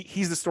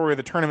 He's the story of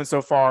the tournament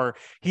so far.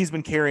 He's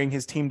been carrying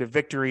his team to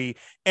victory.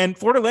 And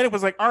Florida Atlantic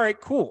was like, all right,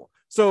 cool.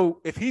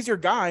 So if he's your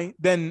guy,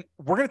 then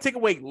we're going to take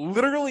away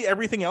literally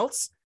everything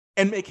else,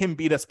 and make him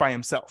beat us by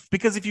himself.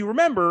 Because if you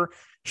remember,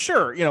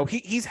 sure,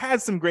 he's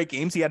had some great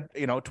games. He had,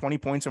 20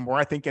 points or more,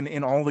 I think,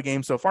 in all the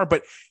games so far,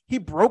 but he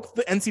broke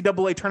the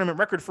NCAA tournament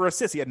record for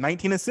assists. He had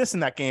 19 assists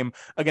in that game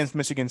against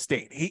Michigan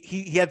State.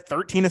 He had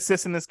 13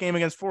 assists in this game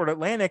against Florida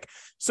Atlantic.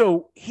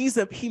 So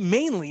he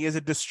mainly is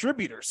a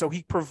distributor. So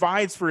he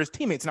provides for his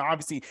teammates. Now,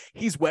 obviously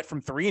he's wet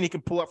from three and he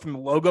can pull up from the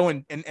logo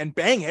and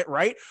bang it.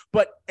 Right.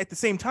 But at the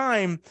same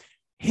time,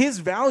 his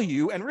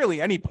value, and really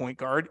any point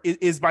guard,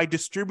 is by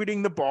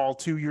distributing the ball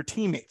to your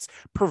teammates,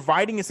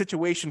 providing a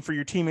situation for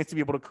your teammates to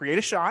be able to create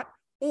a shot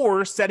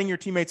or setting your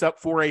teammates up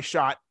for a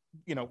shot,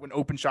 an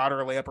open shot or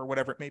a layup or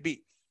whatever it may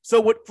be.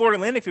 So what Florida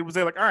Atlantic did was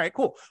they're like, all right,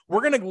 cool.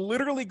 We're going to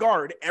literally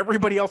guard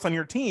everybody else on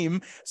your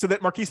team so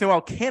that Marquise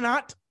Noel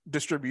cannot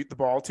distribute the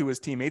ball to his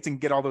teammates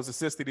and get all those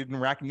assists that he'd been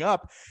racking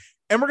up.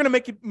 And we're going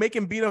to make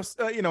him beat us,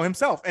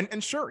 himself.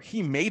 And sure,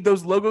 he made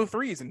those logo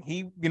threes and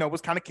he, was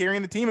kind of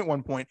carrying the team at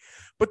one point.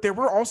 But there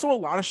were also a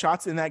lot of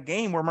shots in that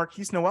game where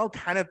Marquise Noel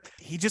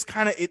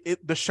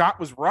the shot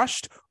was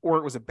rushed, or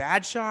it was a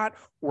bad shot,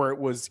 or it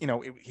was,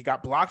 he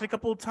got blocked a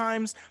couple of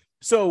times.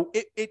 So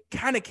it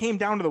kind of came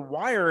down to the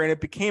wire, and it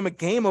became a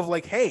game of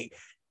like, hey,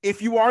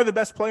 if you are the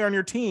best player on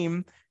your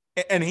team,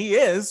 and he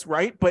is,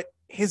 right, but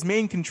his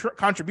main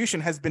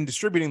contribution has been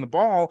distributing the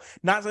ball,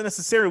 not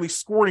necessarily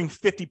scoring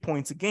 50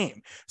 points a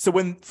game. So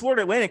when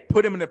Florida Atlantic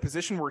put him in a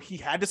position where he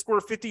had to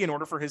score 50 in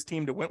order for his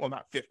team to win, well,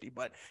 not 50,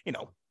 but,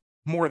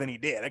 more than he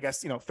did, I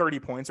guess, 30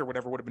 points or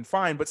whatever would have been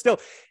fine, but still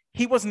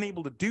he wasn't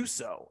able to do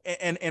so.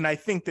 And I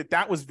think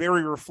that was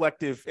very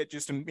reflective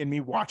in me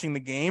watching the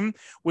game,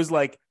 was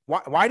like,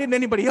 why didn't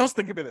anybody else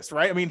think of this?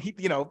 Right. I mean,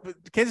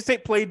 Kansas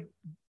State played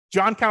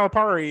John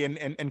Calipari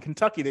and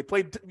Kentucky. They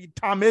played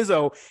Tom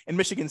Izzo and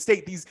Michigan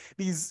State.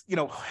 These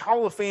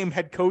Hall of Fame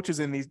head coaches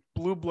in these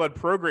blue blood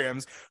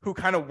programs who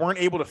kind of weren't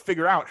able to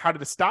figure out how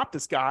to stop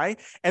this guy.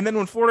 And then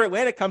when Florida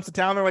Atlantic comes to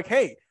town, they're like,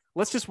 hey,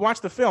 let's just watch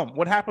the film.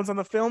 What happens on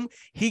the film?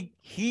 He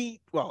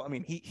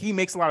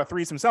makes a lot of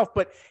threes himself,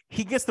 but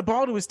he gets the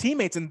ball to his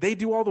teammates and they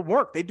do all the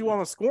work. They do all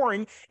the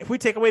scoring. If we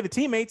take away the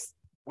teammates,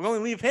 we only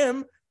leave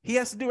him. He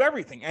has to do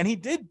everything. And he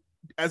did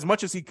as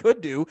much as he could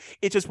do.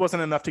 It just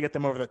wasn't enough to get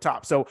them over the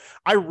top. So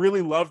I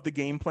really loved the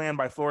game plan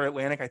by Florida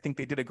Atlantic. I think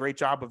they did a great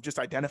job of just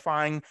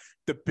identifying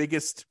the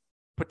biggest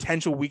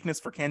potential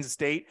weakness for Kansas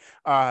State,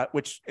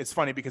 which is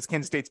funny because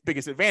Kansas State's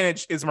biggest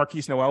advantage is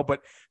Marquise Noel,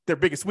 but their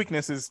biggest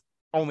weakness is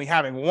only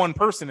having one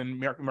person in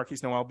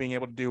Marquise Noel being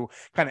able to do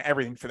kind of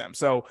everything for them.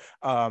 So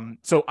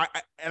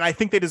I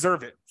think they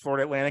deserve it.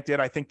 Florida Atlantic did.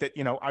 I think that,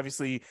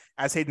 obviously,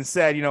 as Hayden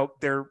said,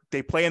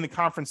 they play in the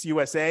Conference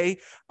USA,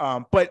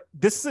 but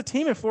this is a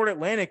team in Florida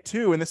Atlantic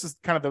too. And this is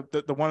kind of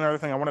the one other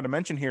thing I wanted to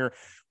mention here,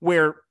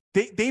 where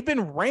they've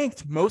been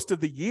ranked most of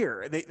the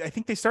year. I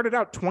think they started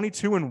out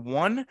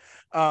 22-1.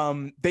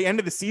 They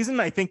ended the season,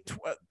 I think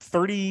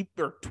 30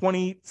 or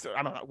 20.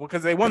 I don't know,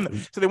 because they won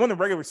the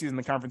regular season in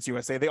the Conference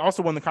USA. They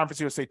also won the Conference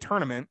USA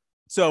tournament.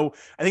 So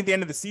I think the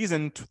end of the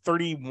season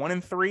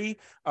 31-3.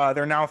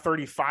 They're now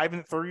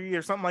 35-3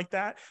 or something like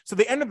that. So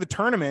they ended the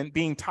tournament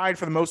being tied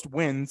for the most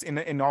wins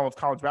in all of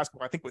college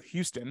basketball, I think, with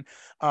Houston,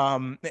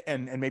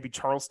 and maybe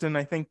Charleston,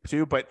 I think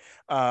too. But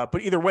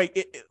either way,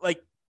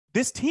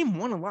 this team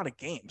won a lot of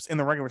games in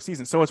the regular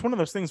season. So it's one of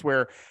those things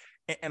where,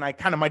 and I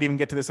kind of might even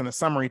get to this in a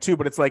summary too,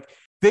 but it's like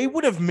they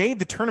would have made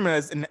the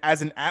tournament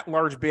as an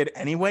at-large bid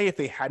anyway if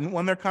they hadn't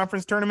won their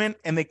conference tournament,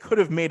 and they could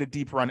have made a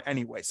deep run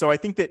anyway. So I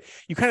think that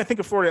you kind of think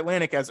of Florida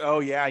Atlantic as,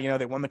 oh yeah,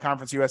 they won the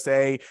Conference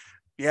USA.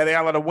 Yeah, they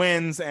had a lot of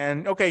wins,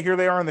 and okay, here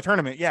they are in the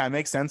tournament. Yeah, it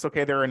makes sense.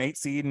 Okay, they're an 8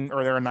 seed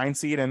or they're a 9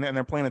 seed, and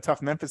they're playing a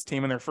tough Memphis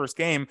team in their first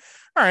game.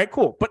 All right,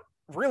 cool. But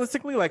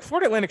realistically,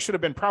 Florida Atlantic should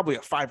have been probably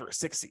a 5 or a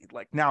 6 seed,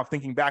 now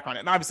thinking back on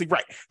it. And obviously,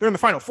 right, they're in the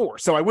Final Four.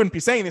 So I wouldn't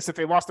be saying this if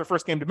they lost their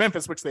first game to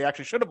Memphis, which they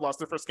actually should have lost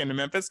their first game to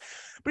Memphis.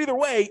 But either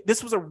way,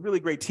 this was a really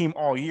great team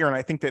all year. And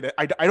I think that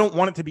I don't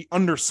want it to be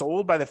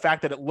undersold by the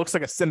fact that it looks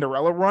like a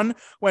Cinderella run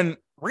when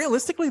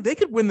realistically they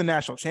could win the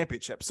national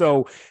championship.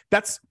 So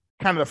that's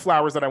kind of the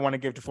flowers that I want to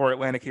give to Florida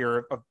Atlantic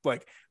here of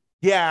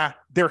yeah,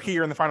 they're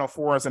here in the Final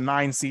Four as a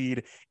 9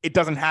 seed. It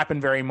doesn't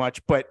happen very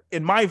much, but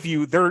in my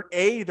view, they're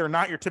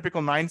not your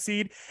typical 9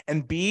 seed,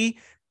 and B,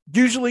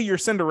 usually your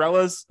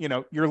Cinderellas,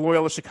 your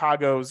Loyola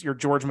Chicagos, your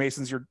George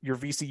Masons, your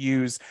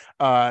VCUs,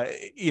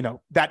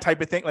 that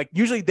type of thing.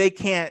 Usually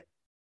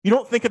you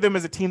don't think of them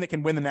as a team that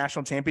can win the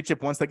national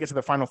championship once they get to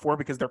the Final Four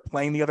because they're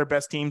playing the other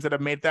best teams that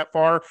have made it that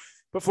far.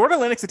 But Florida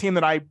Atlantic's a team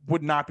that I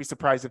would not be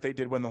surprised if they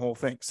did win the whole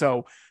thing.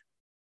 So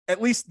at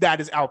least that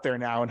is out there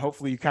now. And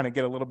hopefully you kind of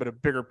get a little bit of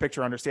bigger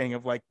picture understanding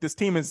of this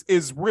team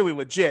is really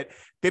legit.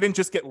 They didn't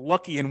just get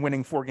lucky in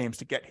winning 4 games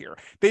to get here.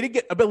 They did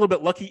get a little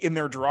bit lucky in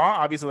their draw.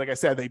 Obviously, like I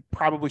said, they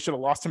probably should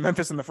have lost to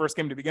Memphis in the first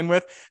game to begin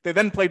with. They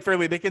then played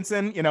Fairleigh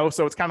Dickinson,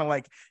 so it's kind of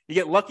like you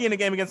get lucky in a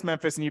game against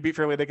Memphis and you beat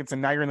Fairleigh Dickinson.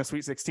 Now you're in the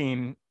Sweet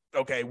 16.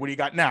 Okay, what do you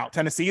got now?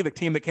 Tennessee, the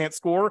team that can't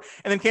score.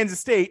 And then Kansas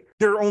State,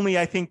 they're only,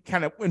 I think,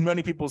 kind of in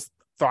many people's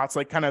thoughts,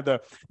 like kind of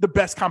the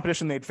best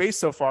competition they'd faced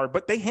so far,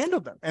 but they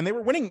handled them and they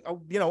were winning, a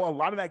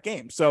lot of that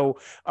game. So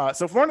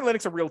Florida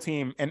Atlantic's a real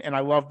team. And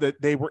I love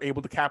that they were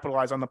able to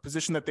capitalize on the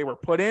position that they were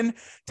put in,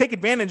 take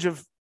advantage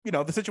of,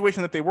 the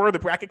situation that they were. The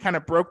bracket kind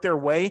of broke their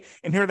way,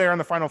 and here they are in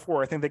the Final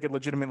Four. I think they could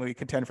legitimately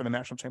contend for the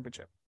national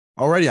championship.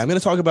 Alrighty, I'm going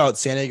to talk about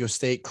San Diego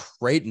State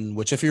Creighton,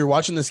 which if you're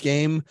watching this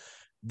game,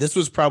 this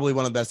was probably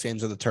one of the best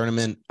games of the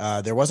tournament.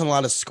 There wasn't a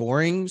lot of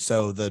scoring,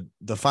 so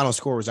the final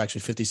score was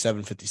actually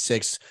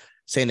 57-56.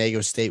 San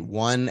Diego State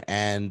won,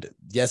 and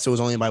yes, it was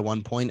only by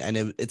 1 point,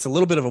 and it's a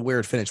little bit of a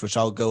weird finish, which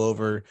I'll go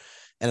over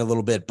in a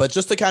little bit. But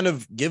just to kind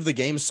of give the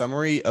game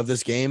summary of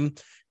this game,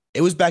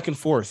 it was back and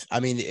forth. I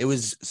mean, it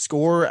was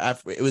score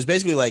after. It was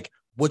basically like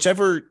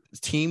whichever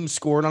team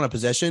scored on a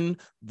possession,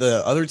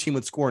 the other team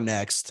would score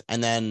next,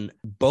 and then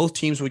both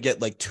teams would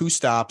get like 2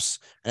 stops,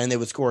 and then they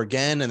would score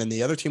again, and then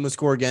the other team would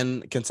score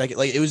again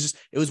consecutively. Like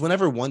it was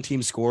whenever one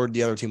team scored,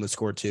 the other team would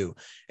score too.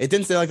 It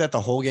didn't stay like that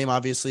the whole game.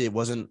 Obviously, it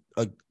wasn't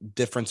a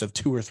difference of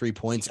 2 or 3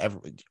 points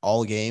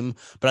all game,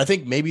 but I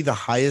think maybe the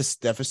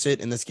highest deficit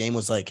in this game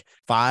was like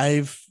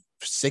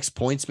 5-6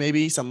 points,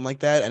 maybe something like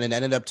that, and it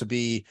ended up to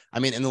be. I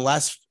mean, in the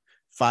last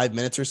 5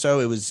 minutes or so,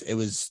 it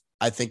was.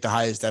 I think the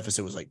highest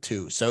deficit was like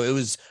 2. So it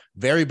was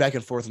very back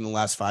and forth in the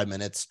last 5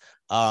 minutes.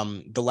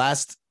 The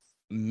last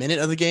minute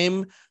of the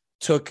game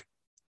took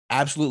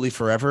absolutely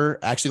forever.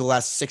 Actually, the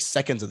last 6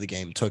 seconds of the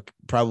game took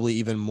probably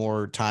even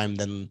more time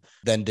than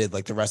did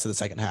like the rest of the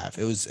second half.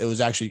 It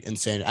was actually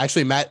insane.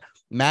 Actually,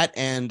 Matt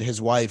and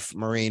his wife,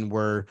 Maureen,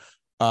 were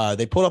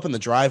they pulled up in the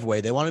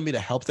driveway. They wanted me to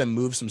help them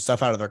move some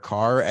stuff out of their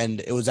car.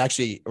 And it was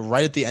actually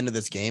right at the end of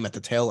this game, at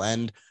the tail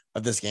end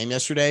of this game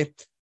yesterday.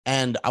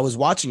 And I was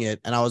watching it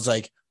and I was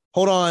like,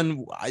 hold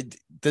on,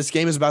 this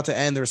game is about to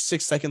end. There's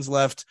 6 seconds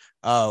left.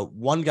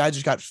 One guy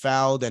just got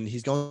fouled and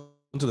he's going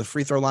to the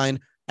free throw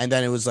line. And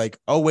then it was like,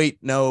 oh, wait,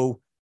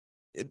 no.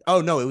 It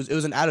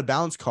was an out of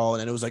bounds call.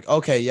 And it was like,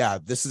 okay, yeah,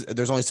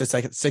 there's only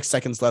 6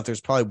 seconds left. There's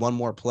probably one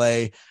more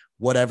play,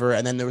 whatever.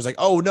 And then there was like,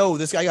 oh no,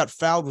 this guy got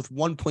fouled with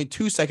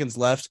 1.2 seconds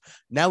left.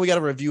 Now we got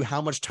to review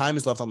how much time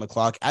is left on the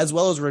clock, as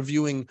well as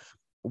reviewing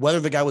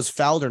whether the guy was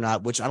fouled or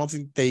not, which I don't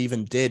think they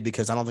even did,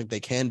 because I don't think they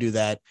can do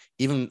that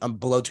even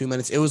below 2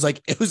 minutes. It was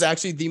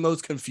actually the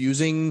most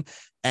confusing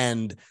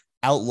and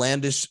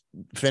outlandish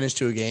finish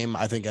to a game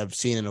I think I've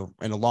seen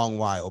in a long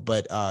while,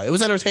 but it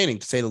was entertaining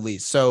to say the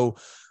least. So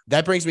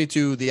that brings me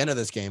to the end of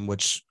this game,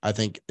 which I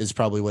think is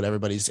probably what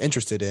everybody's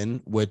interested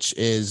in, which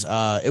is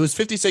it was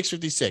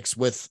 56-56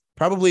 with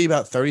probably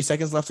about 30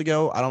 seconds left to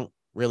go. I don't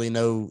really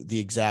know the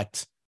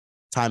exact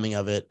timing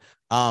of it.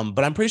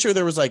 But I'm pretty sure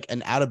there was like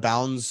an out of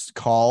bounds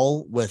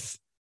call with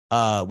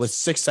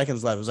 6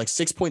 seconds left. It was like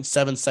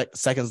 6.7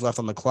 seconds left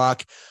on the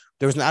clock.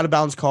 There was an out of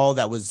bounds call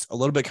that was a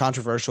little bit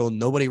controversial.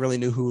 Nobody really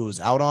knew who it was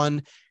out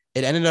on.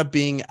 It ended up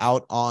being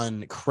out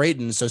on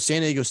Creighton. So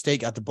San Diego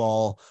State got the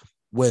ball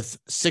with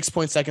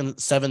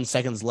 6.7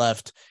 seconds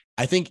left.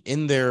 I think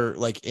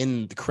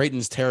in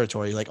Creighton's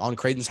territory, like on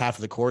Creighton's half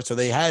of the court. So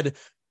they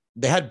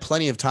had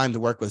plenty of time to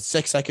work with.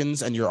 6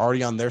 seconds and you're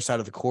already on their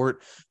side of the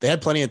court. They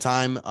had plenty of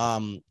time.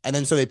 And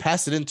then so they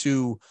passed it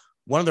into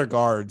one of their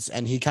guards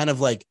and he kind of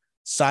like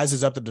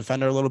sizes up the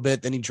defender a little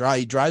bit. Then he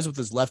drives with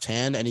his left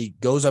hand and he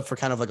goes up for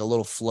kind of like a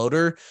little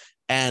floater.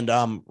 And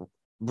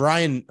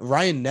Ryan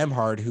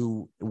Nemhard,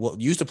 who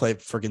used to play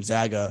for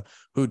Gonzaga,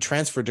 who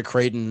transferred to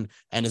Creighton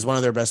and is one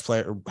of their best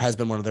has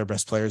been one of their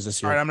best players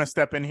this year. All right, I'm going to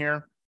step in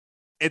here.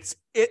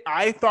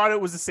 I thought it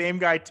was the same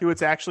guy too.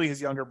 It's actually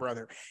his younger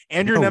brother.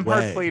 Andrew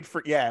Nemhard played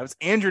for, it was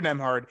Andrew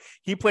Nemhard.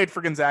 He played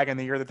for Gonzaga in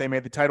the year that they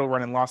made the title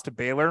run and lost to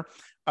Baylor.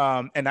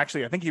 And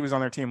actually, I think he was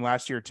on their team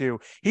last year too.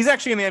 He's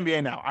actually in the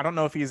NBA now. I don't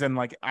know if he's in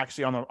like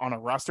actually on a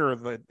roster or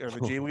the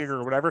G League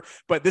or whatever,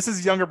 but this is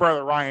his younger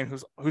brother, Ryan,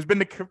 who's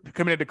been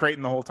committed to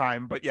Creighton the whole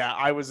time. But yeah,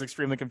 I was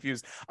extremely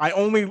confused. I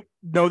only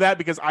know that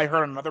because I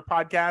heard on another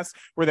podcast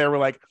where they were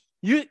like,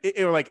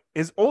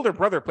 his older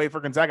brother played for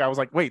Gonzaga. I was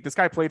like, wait, this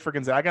guy played for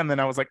Gonzaga. And then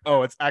I was like,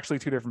 oh, it's actually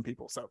 2 different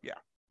people. So yeah.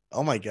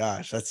 Oh my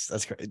gosh.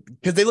 That's great.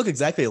 Because they look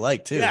exactly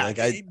alike too.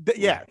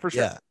 Yeah, for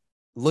sure. Yeah.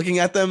 Looking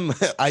at them,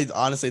 I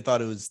honestly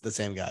thought it was the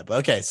same guy, but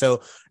okay.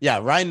 So yeah,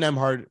 Ryan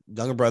Nemhard,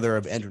 younger brother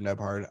of Andrew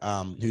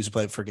Nemhard, who's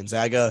played for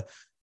Gonzaga.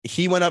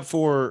 He went up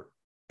for,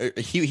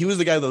 he was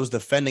the guy that was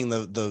defending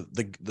the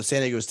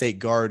San Diego State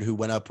guard who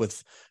went up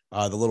with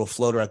the little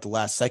floater at the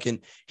last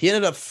second. He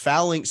ended up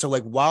fouling. So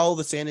like while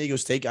the San Diego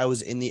State guy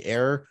was in the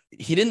air,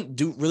 he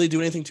didn't really do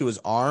anything to his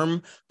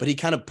arm, but he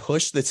kind of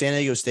pushed the San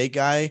Diego State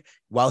guy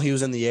while he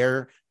was in the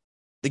air.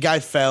 The guy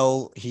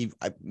fell. He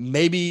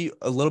maybe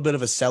a little bit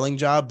of a selling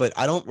job, but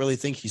I don't really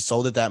think he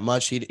sold it that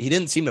much. He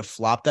didn't seem to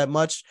flop that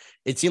much.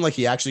 It seemed like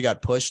he actually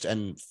got pushed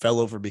and fell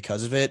over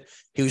because of it.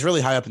 He was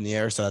really high up in the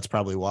air, so that's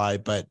probably why.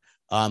 But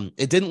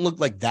it didn't look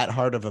like that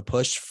hard of a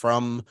push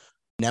from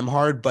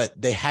Nemhard,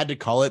 but they had to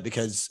call it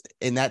because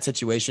in that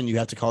situation, you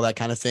have to call that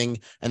kind of thing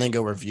and then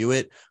go review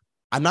it.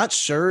 I'm not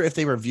sure if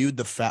they reviewed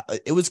the foul.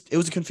 It was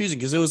confusing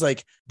because it was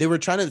like they were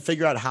trying to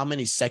figure out how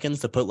many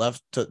seconds to put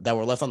that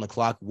were left on the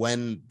clock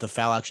when the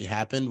foul actually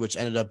happened, which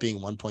ended up being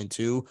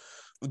 1.2.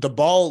 the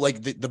ball,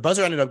 like the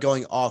buzzer ended up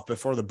going off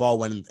before the ball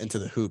went into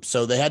the hoop.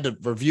 So they had to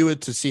review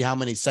it to see how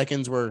many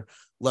seconds were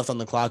left on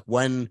the clock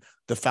when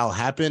the foul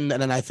happened.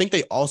 And then I think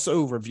they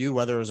also reviewed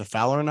whether it was a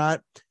foul or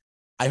not.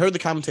 I heard the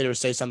commentator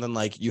say something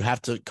like, you have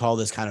to call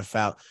this kind of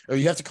foul, or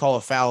you have to call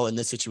a foul in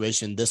this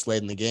situation this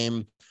late in the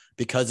game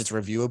because it's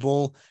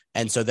reviewable.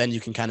 And so then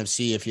you can kind of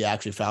see if he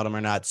actually fouled him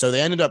or not. So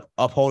they ended up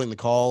upholding the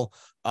call.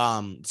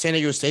 San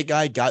Diego State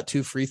guy got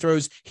 2 free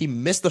throws. He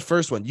missed the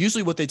first one.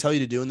 Usually what they tell you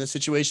to do in this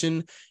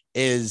situation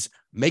is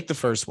make the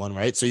first one,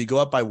 right? So you go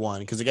up by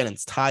 1, because again,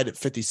 it's tied at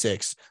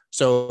 56.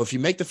 So if you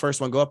make the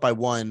first one, go up by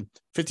 1,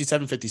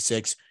 57,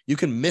 56, you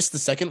can miss the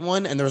second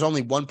one. And there's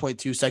only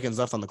 1.2 seconds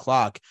left on the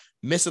clock,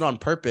 miss it on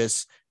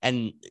purpose.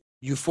 And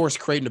you force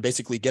Creighton to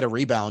basically get a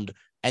rebound.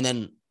 And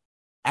then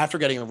after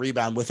getting a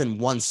rebound within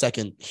 1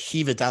 second,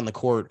 heave it down the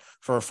court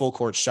for a full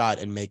court shot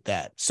and make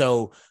that.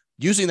 So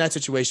usually in that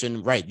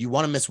situation, right, you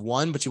want to miss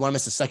one, but you want to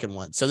miss the second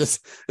one. So this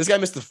guy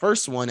missed the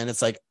first one, and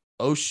it's like,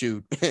 oh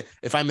shoot,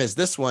 if I miss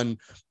this one,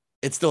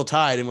 it's still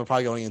tied and we're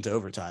probably going into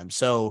overtime.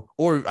 So,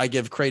 or I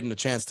give Creighton a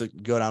chance to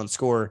go down and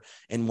score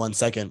in 1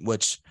 second,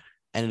 which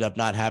ended up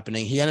not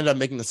happening. He ended up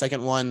making the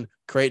second one.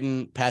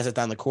 Creighton passed it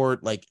down the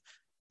court, like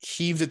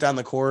heaved it down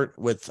the court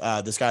with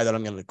this guy that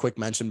I'm going to quick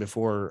mention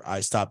before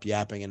I stop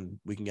yapping and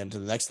we can get into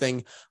the next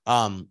thing.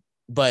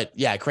 But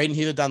yeah, Creighton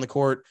heaved it down the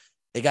court.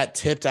 It got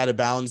tipped out of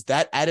bounds.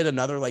 That added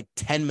another like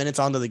 10 minutes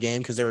onto the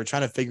game because they were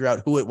trying to figure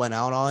out who it went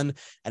out on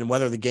and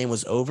whether the game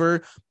was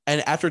over.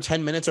 And after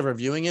 10 minutes of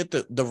reviewing it,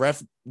 the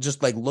ref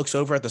just like looks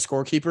over at the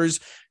scorekeepers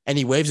and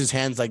he waves his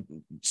hands like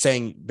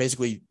saying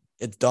basically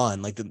it's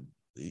done. Like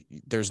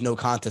there's no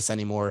contest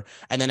anymore.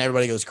 And then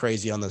everybody goes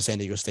crazy on the San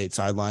Diego State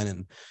sideline.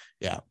 And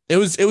yeah, it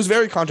was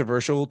very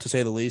controversial to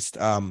say the least.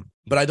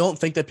 But I don't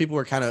think that people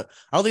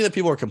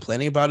were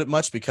complaining about it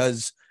much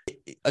because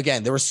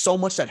again, there was so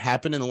much that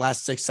happened in the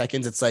last 6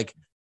 seconds. It's like,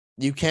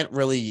 you can't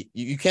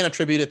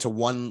attribute it to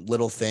one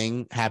little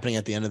thing happening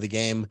at the end of the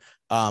game.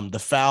 The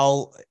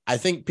foul, I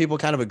think people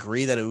kind of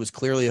agree that it was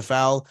clearly a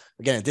foul.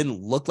 Again, it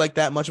didn't look like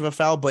that much of a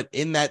foul, but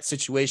in that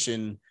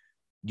situation,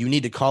 you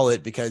need to call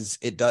it because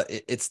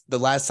it's the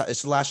last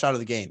shot of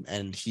the game.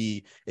 And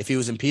if he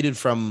was impeded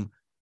from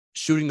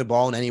shooting the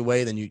ball in any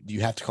way, then you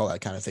have to call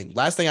that kind of thing.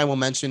 Last thing I will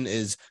mention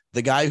is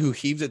the guy who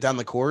heaved it down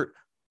the court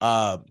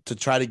to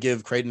try to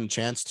give Creighton a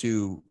chance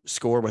to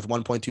score with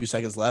 1.2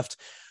 seconds left.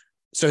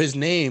 So his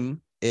name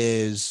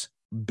is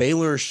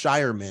Baylor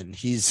Shireman.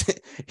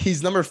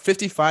 He's number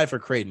 55 for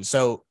Creighton.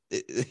 So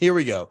here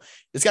we go.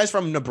 This guy's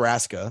from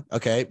Nebraska.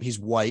 Okay. He's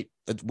white.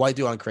 A white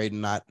dude on Creighton,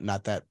 not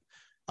that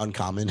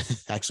uncommon,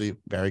 actually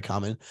very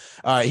common.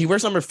 He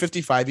wears number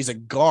 55. He's a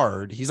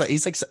guard. He's like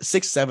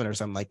 6'7" or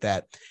something like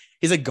that.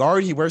 He's a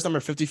guard. He wears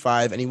number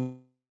 55 and he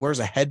wears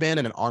a headband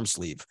and an arm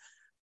sleeve.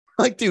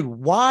 Like, dude,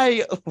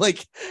 why?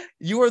 Like,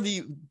 you are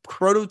the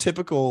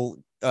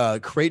prototypical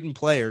Creighton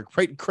player,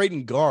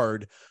 Creighton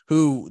guard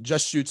who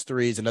just shoots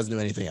threes and doesn't do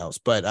anything else.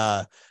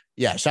 But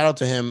yeah, shout out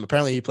to him.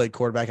 Apparently he played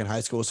quarterback in high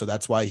school, so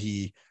that's why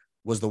he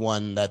was the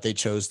one that they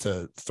chose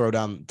to throw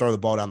the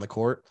ball down the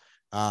court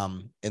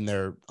in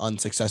their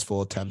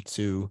unsuccessful attempt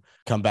to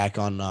come back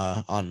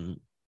on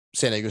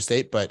San Diego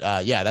State.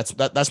 But yeah,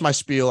 that's my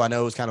spiel. I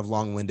know it was kind of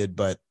long-winded,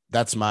 but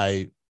that's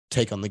my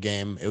take on the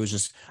game. It was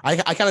just I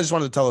kind of just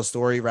wanted to tell a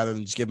story rather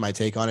than just give my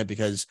take on it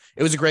because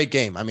it was a great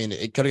game. I mean,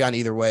 it could have gone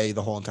either way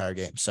the whole entire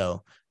game.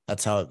 So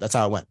that's how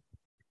it went.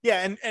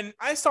 Yeah, and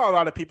I saw a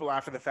lot of people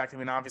after the fact. I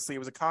mean, obviously it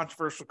was a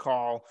controversial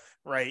call,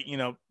 right? You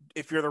know,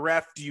 if you're the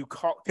ref, do you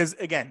call? Because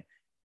again,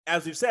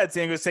 as we've said,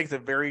 San Diego State's a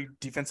very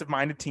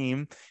defensive-minded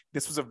team.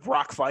 This was a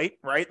rock fight,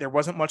 right? There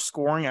wasn't much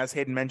scoring, as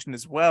Hayden mentioned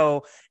as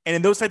well. And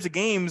in those types of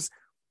games,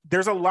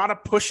 there's a lot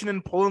of pushing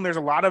and pulling. There's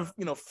a lot of,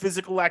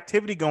 physical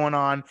activity going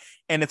on.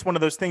 And it's one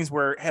of those things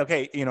where,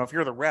 okay, if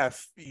you're the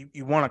ref,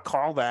 you want to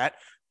call that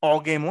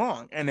all game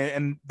long.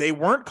 And they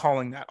weren't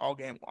calling that all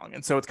game long.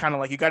 And so it's kind of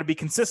like, you got to be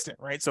consistent,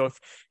 right? So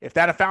if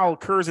that foul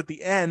occurs at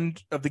the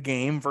end of the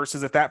game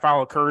versus if that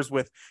foul occurs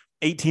with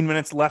 18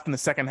 minutes left in the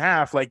second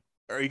half, like,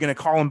 are you going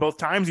to call them both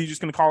times? Are you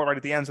just going to call it right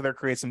at the end so there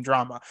creates some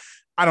drama?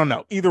 I don't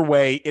know. Either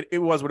way,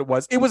 it was what it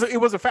was. It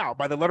was a foul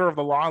by the letter of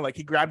the law. Like,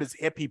 he grabbed his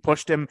hip, he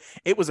pushed him.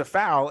 It was a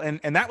foul.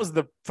 And that was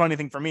the funny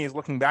thing for me is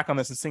looking back on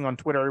this and seeing on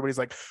Twitter, everybody's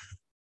like,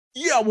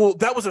 yeah, well,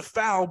 that was a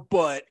foul,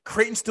 but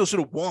Creighton still should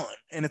have won.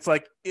 And it's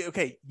like,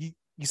 okay,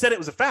 you said it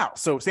was a foul.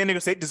 So San Diego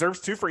State deserves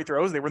 2 free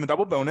throws. They were in the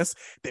double bonus.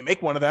 They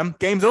make one of them.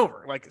 Game's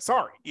over. Like,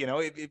 sorry,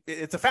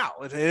 it's a foul.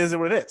 It is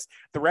what it is.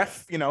 The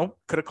ref,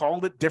 could have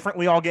called it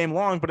differently all game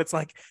long, but it's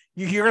like,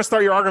 you're going to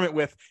start your argument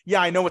with,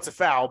 yeah, I know it's a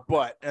foul,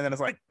 but, and then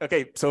it's like,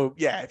 okay, so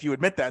yeah, if you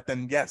admit that,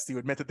 then yes, you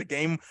admit that the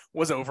game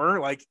was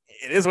over. Like,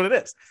 it is what it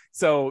is.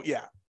 So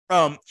yeah.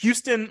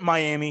 Houston,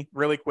 Miami,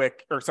 really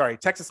quick,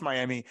 Texas,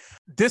 Miami.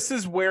 This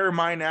is where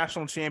my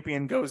national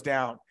champion goes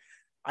down.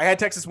 I had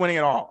Texas winning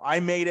it all. I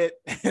made it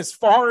as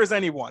far as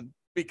anyone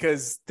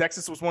because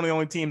Texas was one of the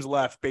only teams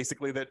left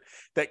basically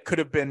that could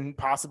have been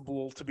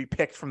possible to be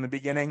picked from the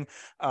beginning.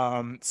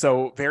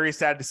 So very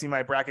sad to see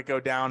my bracket go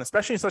down,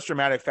 especially in such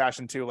dramatic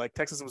fashion too. Like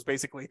Texas was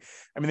basically,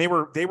 I mean, they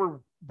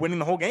were winning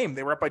the whole game.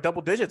 They were up by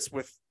double digits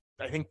with,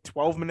 I think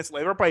 12 minutes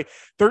later, up by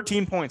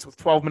 13 points with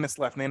 12 minutes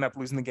left, and they ended up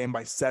losing the game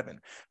by 7.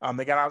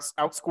 They got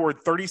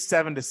outscored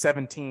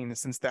 37-17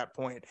 since that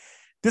point.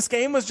 This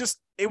game was just,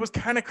 it was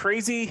kind of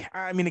crazy.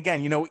 I mean,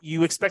 again,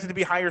 you expect it to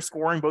be higher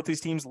scoring. Both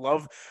these teams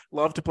love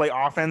to play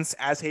offense.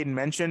 As Hayden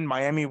mentioned,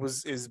 Miami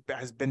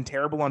has been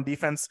terrible on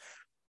defense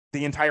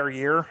the entire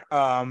year.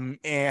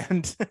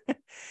 And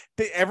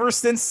ever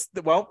since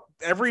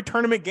every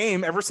tournament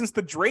game, ever since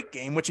the Drake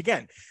game, which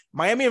again,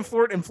 Miami and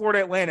Florida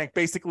Atlantic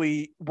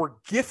basically were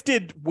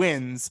gifted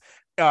wins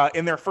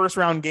in their first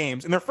round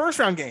games. In their first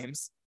round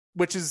games,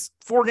 which is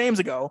 4 games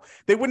ago,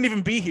 they wouldn't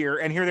even be here,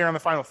 and here they are in the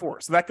Final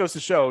Four. So that goes to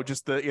show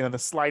just the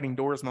sliding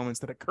doors moments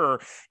that occur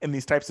in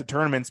these types of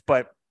tournaments.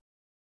 But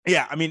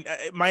yeah, I mean,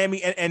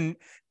 Miami, and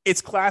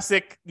it's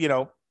classic,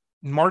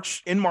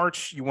 March,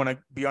 you want to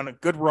be on a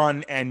good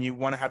run and you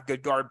want to have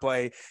good guard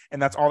play,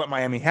 and that's all that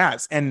Miami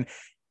has. And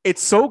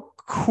it's so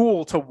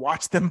cool to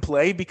watch them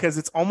play because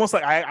it's almost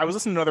like I was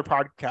listening to another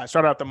podcast.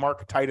 Shout out the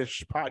Mark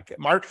Titus podcast.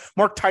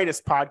 Mark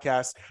Titus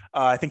podcast.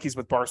 I think he's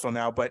with Barstool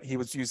now, but he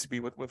used to be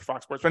with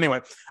Fox Sports. But anyway,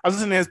 I was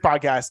listening to his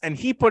podcast and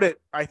he put it,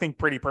 I think,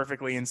 pretty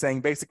perfectly in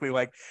saying basically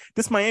like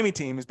this Miami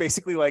team is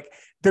basically like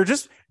they're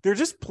just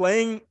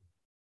playing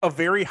a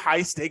very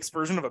high stakes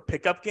version of a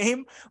pickup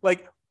game.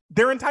 Like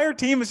their entire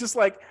team is just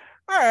like,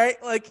 all right,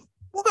 like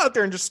we'll go out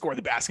there and just score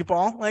the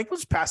basketball. Like we'll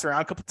just pass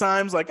around a couple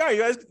times. Like, oh, you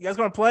guys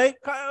going to play?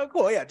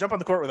 Cool. Yeah. Jump on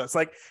the court with us.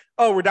 Like,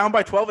 oh, we're down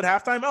by 12 at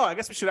halftime. Oh, I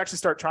guess we should actually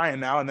start trying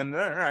now. And then,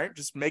 all right,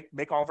 just make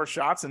all of our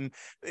shots. And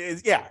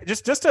yeah,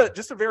 just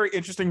a very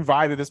interesting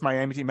vibe that this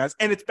Miami team has.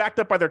 And it's backed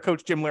up by their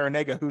coach, Jim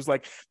Larinaga, who's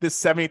like this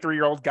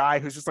 73-year-old guy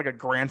who's just like a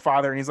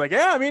grandfather. And he's like,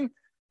 yeah, I mean,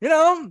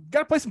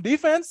 got to play some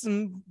defense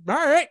and all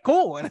right,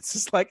 cool. And it's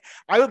just like,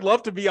 I would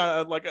love to be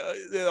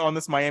on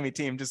this Miami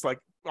team, just like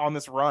on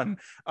this run.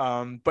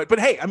 But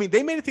hey, I mean,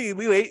 they made it to the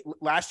Elite Eight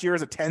last year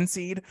as a 10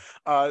 seed.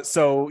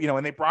 So,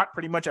 and they brought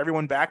pretty much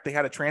everyone back. They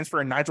had a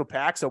transfer in Nigel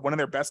Pack. So one of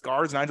their best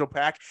guards, Nigel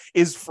Pack,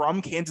 is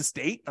from Kansas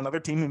State,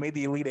 another team who made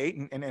the Elite Eight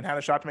and had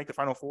a shot to make the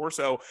Final Four.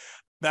 So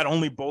that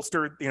only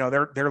bolstered,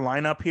 their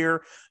lineup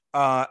here.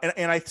 I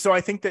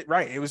think that,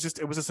 right, it was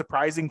a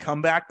surprising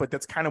comeback, but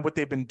that's kind of what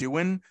they've been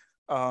doing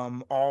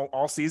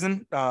all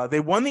season. They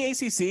won the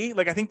ACC.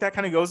 Like, I think that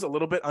kind of goes a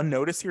little bit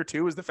unnoticed here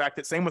too, is the fact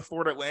that same with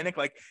Florida Atlantic,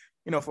 like,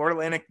 Florida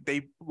Atlantic,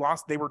 they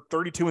were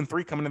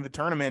 32-3 coming into the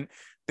tournament.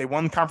 They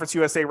won Conference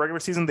USA regular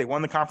season. They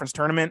won the conference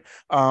tournament.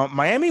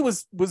 Miami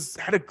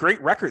had a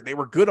great record. They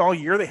were good all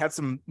year. They had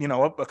some,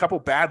 a couple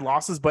bad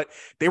losses, but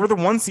they were the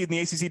 1 seed in the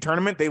ACC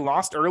tournament. They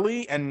lost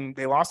early and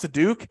they lost to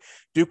Duke.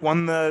 Duke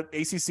won the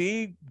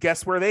ACC.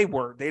 Guess where they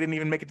were? They didn't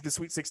even make it to the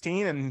Sweet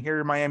 16, and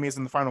here Miami is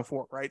in the Final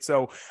Four, right?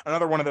 So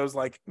another one of those,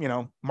 like,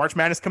 March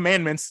Madness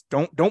commandments.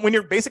 Don't win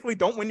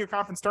your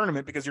conference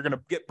tournament because you're going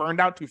to get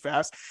burned out too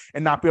fast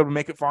and not be able to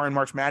make it far in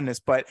March Madness.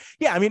 But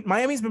yeah, I mean,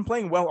 Miami's been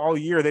playing well all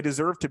year. They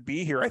deserve to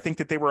be here. I think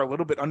that they were a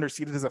little bit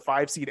underseeded as a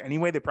 5 seed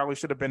anyway. They probably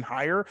should have been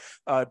higher,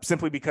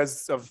 simply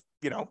because of,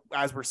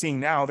 as we're seeing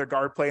now, their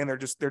guard play, and they're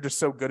just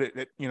so good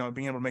at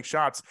being able to make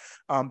shots.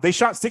 They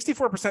shot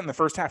 64% in the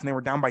first half, and they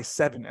were down by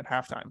 7 at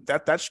halftime.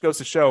 That goes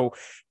to show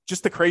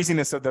just the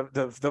craziness of the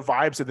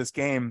vibes of this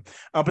game.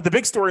 But the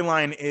big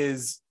storyline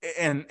is,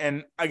 and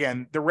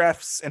again, the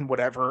refs and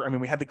whatever. I mean,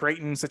 we had the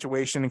Creighton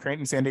situation in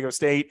Creighton, San Diego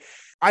State.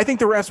 I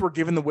think the refs were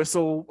giving the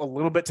whistle a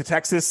little bit to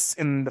Texas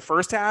in the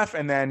first half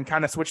and then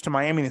kind of switched to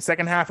Miami in the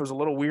second half. It was a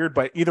little weird,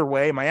 but either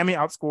way, Miami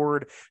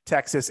outscored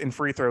Texas in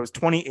free throws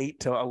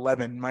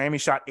 28-11. Miami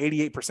shot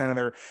 88% of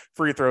their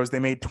free throws. They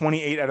made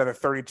 28 out of their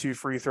 32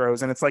 free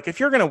throws. And it's like, if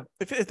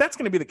that's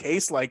going to be the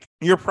case, like,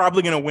 you're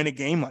probably going to win a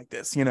game like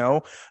this,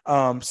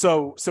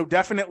 So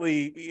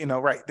definitely,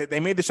 right.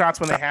 They made the shots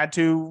when they had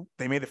to,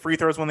 they made the free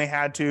throws when they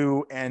had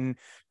to. And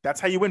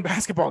that's how you win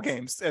basketball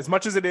games. As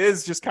much as it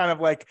is just kind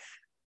of like,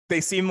 they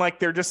seem like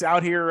they're just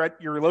out here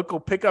at your local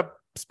pickup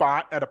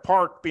spot at a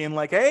park being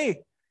like,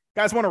 hey,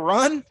 guys want to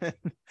run?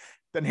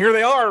 Then here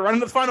they are running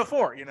to the Final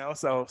Four,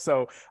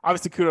 So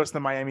obviously kudos to the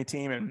Miami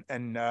team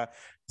and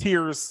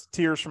tears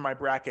from my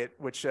bracket,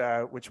 which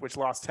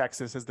lost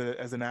Texas as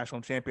the national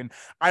champion.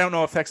 I don't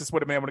know if Texas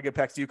would have been able to get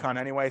past UConn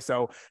anyway.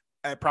 So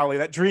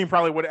that dream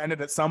probably would have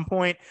ended at some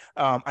point.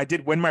 I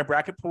did win my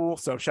bracket pool,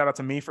 so shout out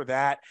to me for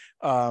that.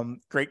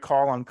 Great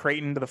call on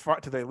Creighton to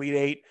the Elite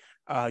Eight,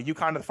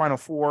 UConn to the Final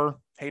Four.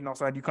 Hayden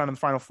also had UConn in the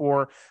Final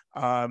Four.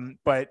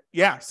 But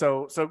yeah,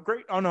 so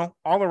great. Oh no,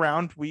 all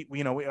around, I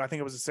think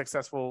it was a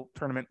successful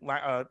tournament,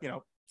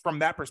 from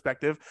that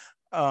perspective.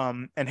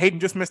 And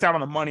Hayden just missed out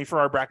on the money for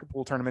our bracket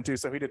pool tournament too.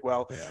 So he did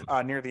well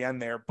near the end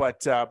there.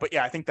 But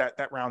yeah, I think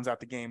that rounds out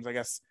the games. I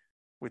guess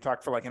we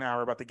talked for like an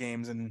hour about the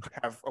games and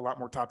have a lot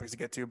more topics to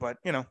get to, but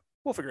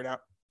we'll figure it out.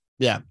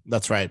 Yeah,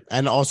 that's right.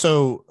 And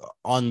also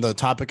on the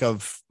topic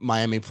of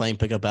Miami playing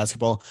pickup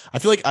basketball, I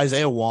feel like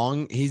Isaiah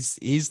Wong,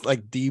 he's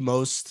like the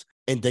most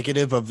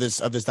indicative of this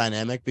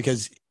dynamic,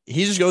 because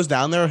he just goes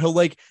down there.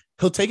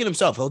 He'll take it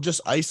himself. He'll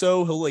just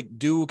ISO. He'll like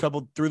do a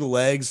couple through the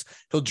legs.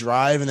 He'll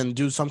drive and then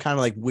do some kind of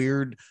like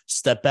weird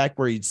step back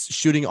where he's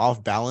shooting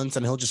off balance,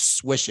 and he'll just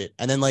swish it.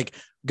 And then like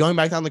going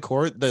back down the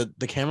court, the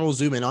camera will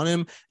zoom in on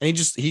him, and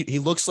he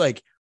looks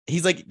like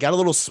he's like got a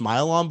little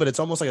smile on, but it's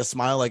almost like a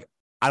smile like,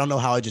 I don't know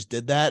how I just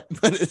did that,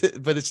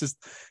 but it's just,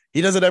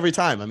 he does it every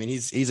time. I mean,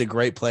 he's a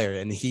great player,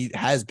 and he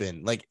has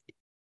been like,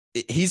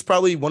 he's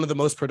probably one of the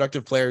most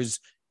productive players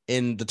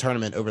in the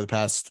tournament over the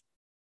past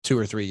 2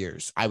 or 3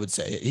 years. I would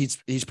say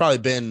he's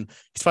probably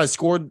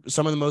scored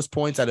some of the most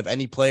points out of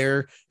any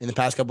player in the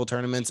past couple of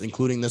tournaments,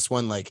 including this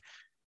one. Like,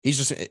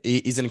 he's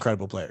an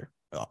incredible player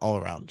all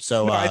around.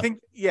 So no, I think,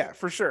 yeah,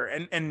 for sure.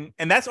 And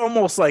that's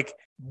almost like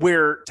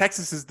where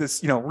Texas is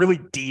this, really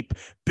deep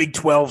Big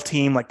 12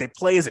 team. Like, they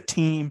play as a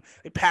team,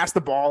 they pass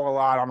the ball a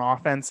lot on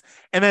offense,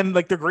 and then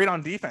like they're great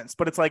on defense.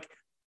 But it's like,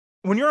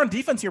 when you're on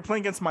defense, you're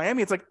playing against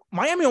Miami. It's like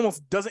Miami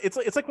almost doesn't.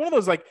 It's like one of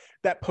those, like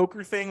that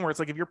poker thing where it's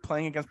like, if you're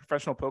playing against a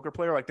professional poker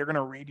player, like they're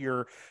gonna read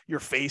your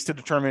face to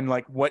determine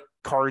like what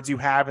cards you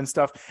have and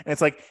stuff. And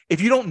it's like,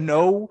 if you don't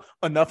know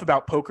enough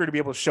about poker to be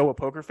able to show a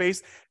poker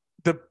face,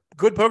 the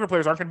good poker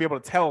players aren't going to be able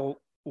to tell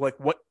like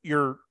what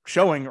you're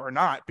showing or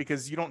not,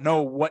 because you don't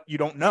know what you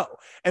don't know.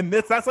 And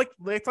that's like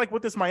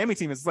what this Miami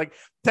team is. It's like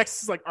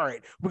Texas is like, all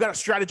right, we got to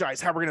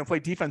strategize how we're going to play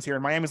defense here.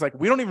 And Miami's like,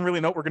 we don't even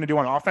really know what we're going to do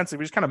on offense. We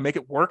just kind of make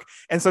it work.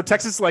 And so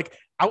Texas is like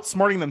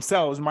outsmarting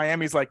themselves.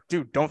 Miami's like,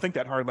 dude, don't think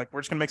that hard. Like,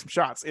 we're just going to make some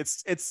shots.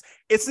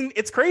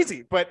 It's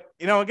crazy. But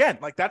again,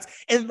 like that's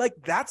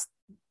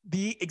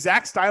the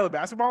exact style of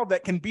basketball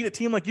that can beat a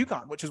team like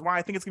UConn, which is why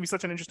I think it's going to be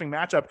such an interesting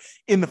matchup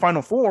in the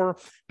Final Four,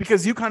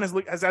 because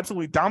UConn has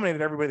absolutely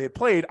dominated everybody they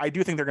played. I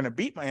do think they're going to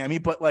beat Miami,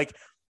 but like,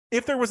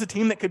 if there was a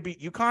team that could beat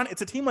UConn,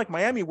 it's a team like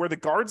Miami, where the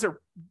guards are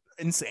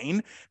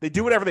insane. They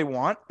do whatever they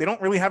want. They don't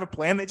really have a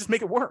plan. They just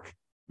make it work.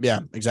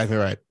 Yeah, exactly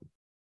right.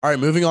 All right,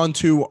 moving on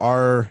to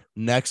our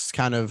next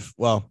kind of,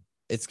 well,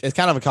 it's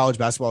kind of a college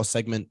basketball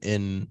segment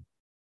in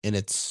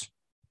its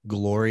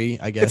glory,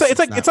 I guess.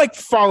 It's like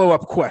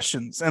follow-up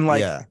questions and like,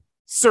 yeah,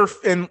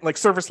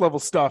 surface level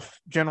stuff,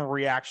 general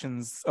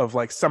reactions of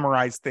like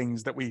summarized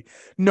things that we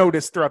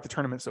noticed throughout the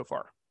tournament so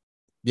far.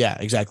 Yeah,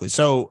 exactly.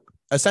 So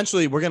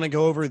essentially, we're going to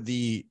go over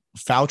the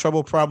foul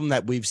trouble problem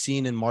that we've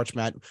seen in March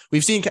Madness.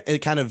 We've seen it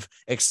kind of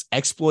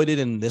exploited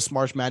in this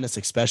March Madness,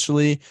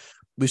 especially.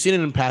 We've seen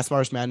it in past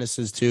March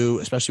Madnesses too,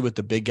 especially with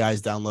the big guys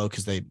down low,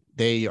 because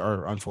they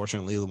are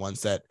unfortunately the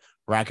ones that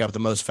rack up the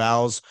most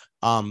fouls.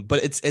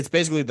 But it's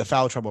basically the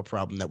foul trouble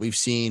problem that we've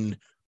seen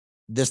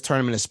this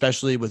tournament,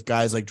 especially with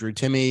guys like Drew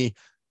Timme,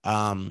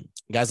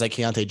 guys like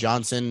Keontae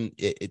Johnson.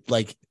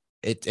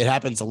 It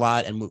happens a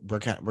lot, and we're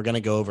going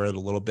to go over it a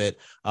little bit.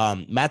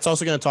 Matt's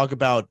also going to talk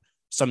about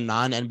some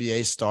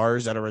non-NBA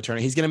stars that are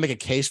returning. He's going to make a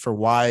case for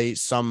why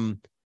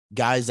some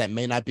guys that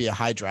may not be a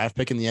high draft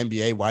pick in the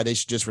NBA, why they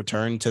should just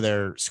return to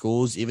their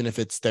schools, even if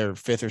it's their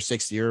 5th or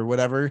 6th year or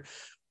whatever,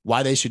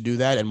 why they should do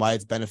that and why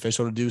it's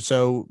beneficial to do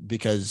so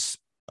because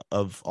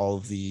of all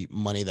of the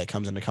money that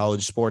comes into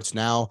college sports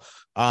now.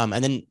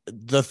 And then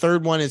the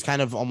third one is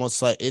kind of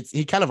almost like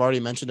he kind of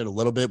already mentioned it a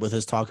little bit with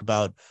his talk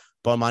about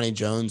Bomani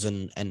Jones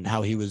and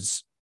how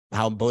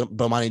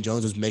Bomani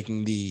Jones was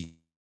making the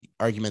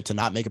argument to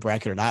not make a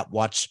bracket or not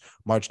watch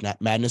March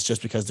Madness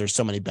just because there's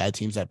so many bad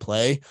teams that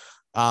play.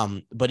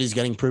 But he's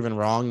getting proven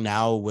wrong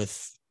now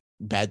with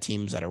bad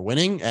teams that are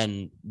winning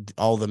and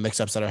all the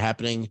mix-ups that are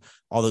happening,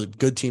 all the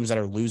good teams that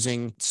are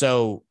losing.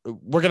 So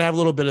we're going to have a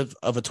little bit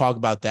of a talk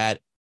about that.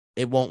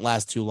 It won't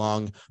last too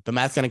long, but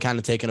Matt's going to kind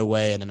of take it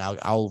away, and then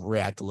I'll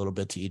react a little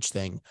bit to each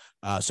thing.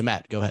 So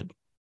Matt, go ahead.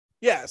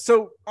 Yeah.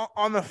 So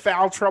on the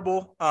foul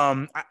trouble,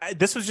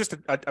 this was just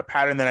a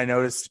pattern that I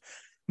noticed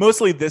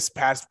mostly this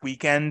past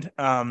weekend.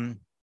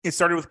 It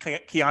started with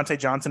Keontae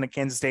Johnson at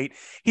Kansas State.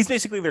 He's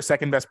basically their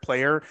second best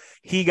player.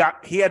 He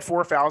had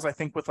 4 fouls, I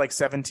think, with like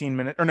 17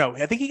 minutes, or no,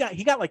 I think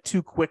he got like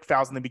 2 quick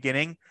fouls in the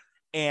beginning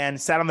and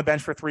sat on the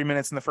bench for 3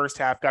 minutes in the first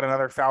half, got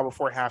another foul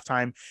before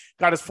halftime,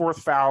 got his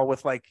 4th foul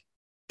with like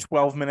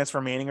 12 minutes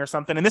remaining or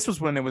something. And this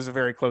was when it was a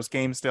very close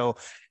game still.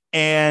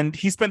 And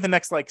he spent the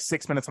next like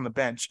 6 minutes on the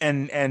bench.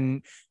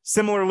 And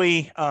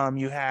similarly,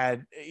 you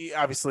had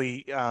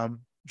obviously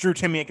Drew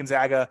Timme at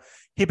Gonzaga.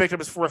 He picked up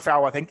his 4th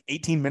foul, I think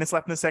 18 minutes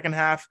left in the second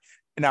half.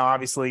 Now,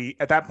 obviously,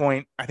 at that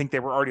point, I think they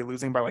were already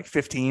losing by like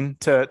 15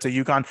 to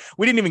UConn.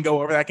 We didn't even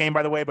go over that game,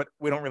 by the way, but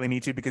we don't really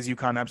need to because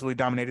UConn absolutely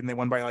dominated and they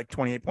won by like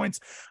 28 points.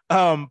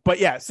 But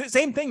yeah,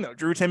 same thing though.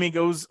 Drew Timme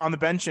goes on the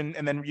bench and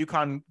then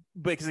UConn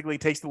basically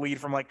takes the lead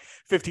from like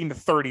 15 to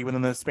 30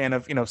 within the span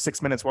of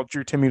 6 minutes while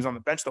Drew Timme was on the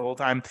bench the whole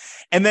time.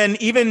 And then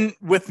even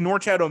with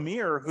Norchad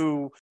Omier,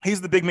 who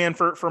he's the big man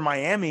for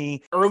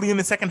Miami early in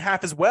the second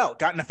half as well,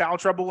 got into foul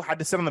trouble, had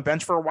to sit on the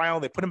bench for a while.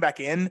 They put him back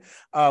in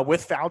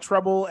with foul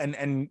trouble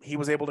and he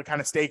was able to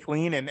kind of stay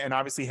clean and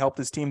obviously helped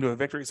his team to a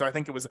victory. So I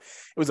think it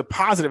was a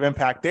positive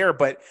impact there,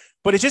 but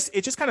it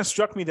just kind of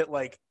struck me that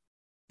like,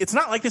 it's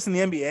not like this in the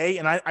NBA.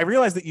 And I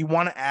realize that you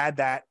want to add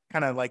that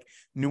kind of like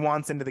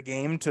nuance into the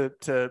game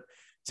to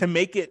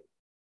make it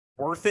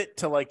worth it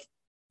to like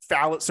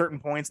foul at certain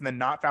points and then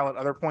not foul at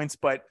other points.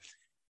 But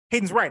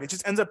Hayden's right. It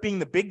just ends up being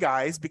the big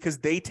guys because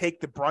they take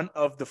the brunt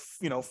of the,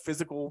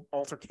 physical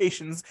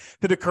altercations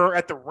that occur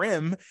at the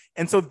rim.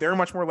 And so they're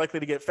much more likely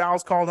to get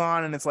fouls called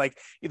on. And it's like,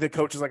 the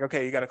coach is like,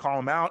 okay, you got to call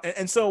them out.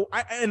 And so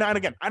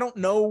again, I don't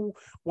know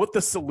what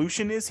the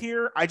solution is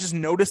here. I just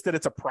noticed that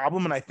it's a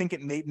problem and I think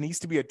it needs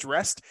to be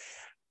addressed.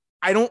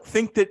 I don't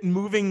think that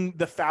moving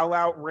the foul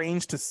out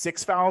range to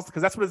 6 fouls,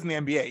 because that's what it is in the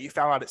NBA. You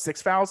foul out at 6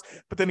 fouls.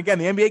 But then again,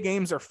 the NBA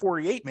games are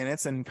 48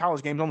 minutes and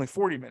college games only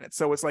 40 minutes.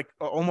 So it's like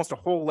almost a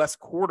whole less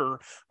quarter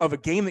of a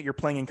game that you're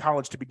playing in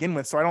college to begin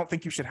with. So I don't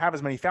think you should have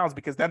as many fouls,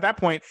 because at that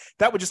point,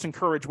 that would just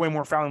encourage way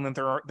more fouling than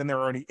there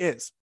already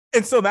is.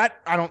 And so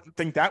I don't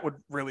think that would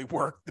really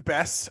work the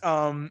best.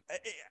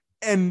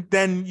 And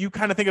then you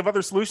kind of think of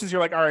other solutions.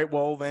 You're like, all right,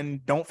 well,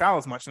 then don't foul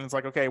as much. And it's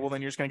like, okay, well,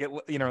 then you're just going to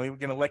get, you're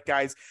going to let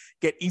guys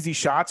get easy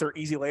shots or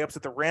easy layups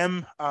at the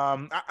rim.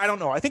 I don't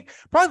know. I think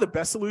probably the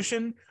best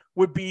solution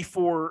would be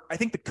I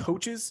think the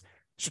coaches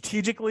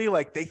strategically,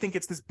 like they think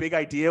it's this big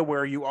idea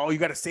where you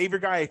got to save your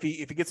guy if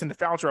he gets into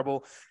foul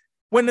trouble,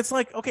 when it's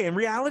like, okay, in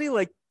reality,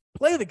 like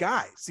play the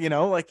guys,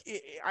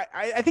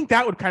 I think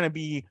that would kind of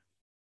be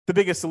the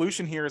biggest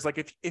solution here is like,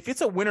 if it's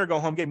a win or go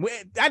home game.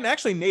 And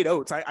actually Nate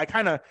Oates, I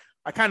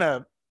kind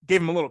of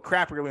gave him a little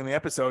crap early in the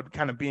episode,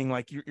 kind of being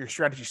like, your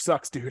strategy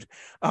sucks, dude.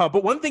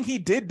 But one thing he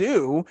did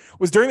do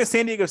was during the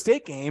San Diego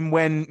State game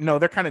when,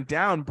 they're kind of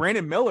down,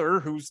 Brandon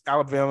Miller, who's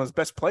Alabama's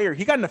best player,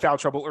 he got into foul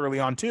trouble early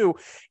on too.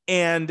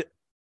 And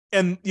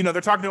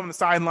they're talking to him on the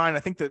sideline.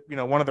 I think that,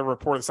 one of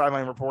the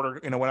sideline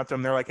reporter, went up to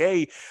him. They're like,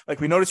 hey, like,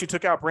 we noticed you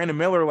took out Brandon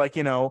Miller, like,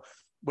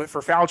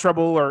 for foul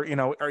trouble, or, are you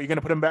going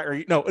to put him back?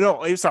 Or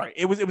no, sorry.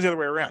 It was the other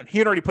way around. He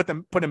had already put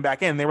him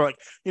back in. They were like,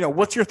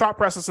 what's your thought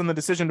process on the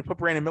decision to put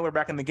Brandon Miller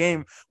back in the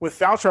game with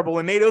foul trouble?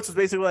 And Nate Oates was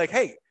basically like,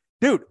 hey,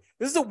 dude,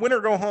 this is a win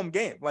or go home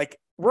game. Like,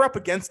 we're up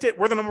against it.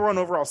 We're the number 1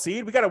 overall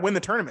seed. We got to win the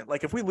tournament.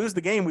 Like, if we lose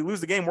the game,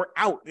 we're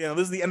out. This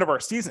is the end of our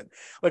season.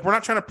 Like, we're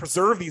not trying to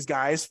preserve these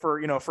guys for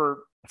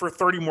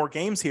 30 more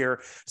games here.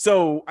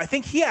 So I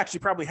think he actually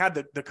probably had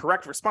the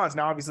correct response.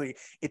 Now, obviously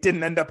it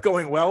didn't end up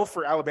going well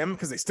for Alabama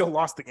because they still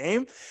lost the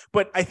game.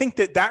 But I think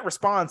that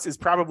response is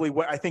probably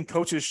what I think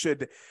coaches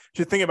should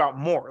think about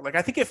more. Like,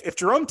 I think if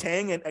Jerome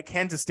Tang at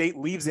Kansas State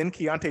leaves in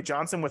Keontae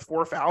Johnson with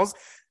 4 fouls,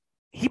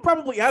 he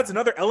probably adds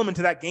another element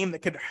to that game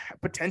that could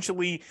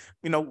potentially,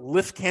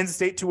 lift Kansas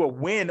State to a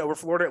win over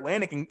Florida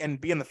Atlantic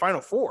and be in the Final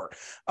Four.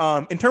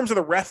 In terms of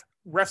the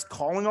refs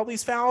calling all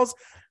these fouls,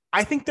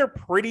 I think they're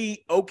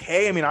pretty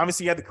okay. I mean,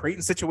 obviously you had the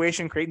Creighton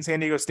situation, Creighton, San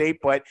Diego State,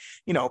 but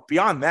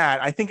beyond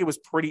that, I think it was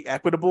pretty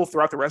equitable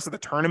throughout the rest of the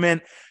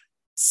tournament.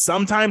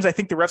 Sometimes I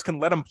think the refs can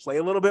let them play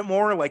a little bit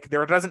more. Like,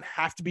 there doesn't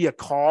have to be a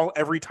call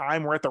every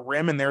time we're at the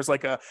rim and there's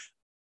like a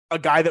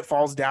guy that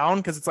falls down,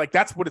 because it's like,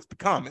 that's what it's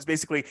become. It's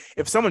basically,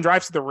 if someone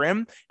drives to the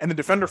rim and the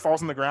defender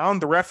falls on the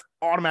ground, the ref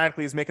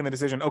automatically is making the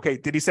decision. Okay,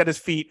 did he set his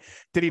feet?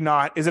 Did he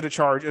not? Is it a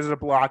charge? Is it a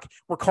block?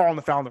 We're calling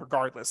the foul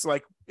regardless.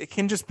 Like, it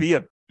can just be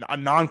a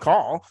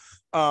non-call.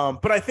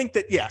 But I think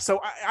that, yeah, so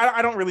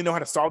I don't really know how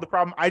to solve the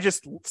problem. I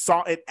just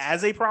saw it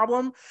as a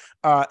problem.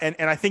 And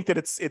I think that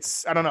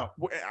it's, I don't know.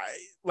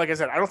 Like I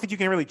said, I don't think you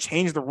can really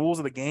change the rules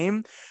of the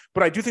game,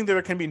 but I do think that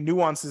there can be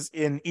nuances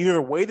in either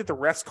the way that the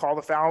refs call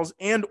the fouls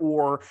and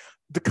or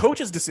the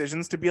coach's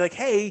decisions to be like,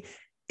 hey,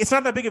 it's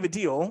not that big of a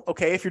deal.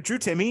 Okay, if you're Drew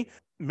Timme,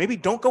 maybe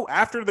don't go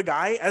after the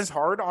guy as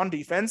hard on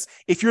defense.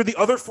 If you're the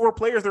other 4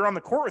 players that are on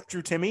the court with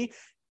Drew Timme,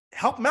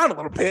 help them out a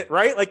little bit,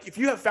 right? Like, if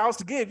you have fouls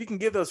to give, you can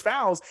give those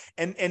fouls,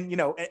 and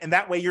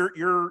that way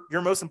your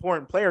most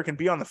important player can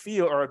be on the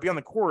field or be on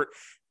the court,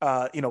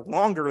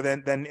 longer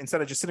than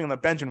instead of just sitting on the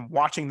bench and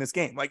watching this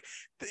game. Like,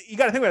 you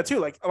got to think about it too.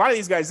 Like, a lot of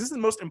these guys, this is the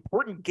most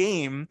important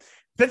game,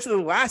 potentially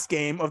the last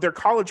game of their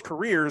college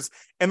careers,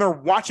 and they're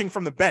watching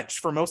from the bench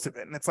for most of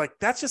it. And it's like,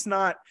 that's just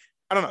not,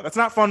 I don't know. That's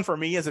not fun for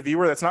me as a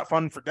viewer. That's not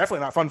fun definitely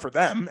not fun for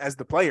them as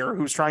the player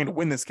who's trying to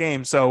win this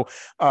game. So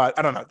I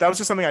don't know. That was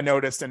just something I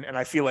noticed. And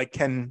I feel like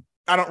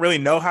I don't really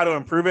know how to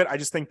improve it. I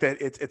just think that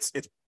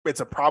it's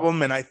a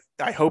problem. And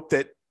I hope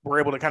that we're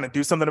able to kind of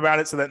do something about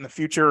it so that in the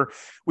future,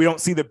 we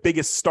don't see the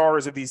biggest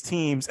stars of these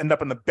teams end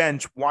up on the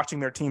bench watching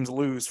their teams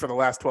lose for the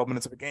last 12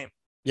 minutes of a game.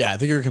 Yeah, I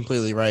think you're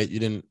completely right.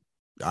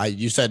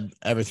 You said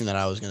everything that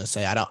I was going to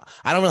say. I don't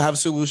really have a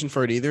solution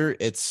for it either.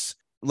 It's,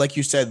 like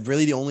you said,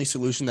 really the only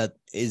solution that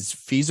is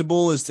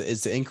feasible is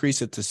to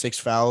increase it to 6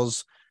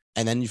 fouls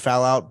and then you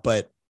foul out.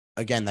 But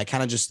again, that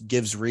kind of just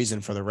gives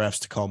reason for the refs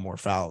to call more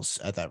fouls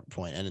at that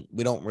point. And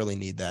we don't really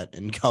need that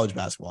in college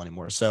basketball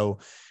anymore. So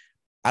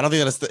I don't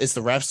think that it's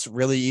the refs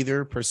really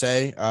either per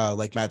se.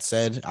 Like Matt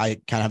said, I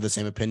kind of have the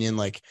same opinion.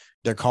 Like,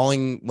 they're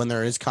calling when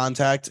there is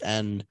contact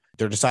and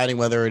they're deciding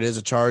whether it is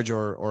a charge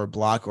or a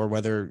block, or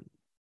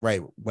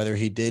whether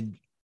he did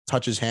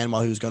touch his hand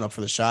while he was going up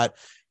for the shot.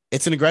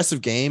 It's an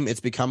aggressive game.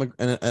 It's become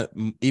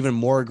even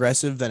more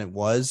aggressive than it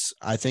was,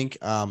 I think,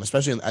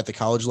 especially at the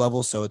college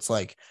level. So it's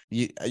like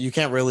you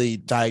can't really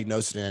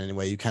diagnose it in any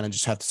way. You kind of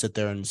just have to sit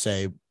there and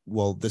say,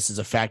 well, this is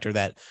a factor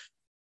that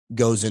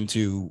goes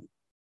into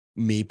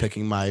me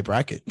picking my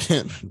bracket.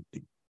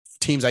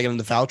 Teams that get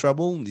into foul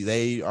trouble,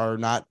 they are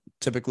not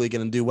typically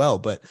going to do well.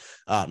 But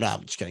no,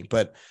 I'm just kidding.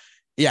 But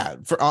yeah,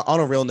 on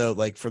a real note,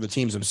 like for the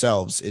teams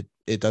themselves,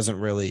 it doesn't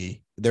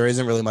really, there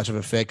isn't really much of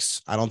a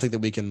fix. I don't think that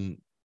we can,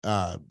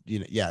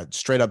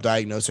 straight up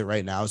diagnose it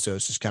right now. So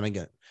it's just kind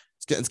of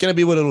it's going to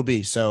be what it'll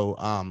be. So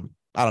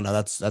I don't know.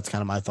 That's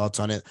kind of my thoughts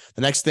on it.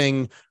 The next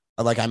thing,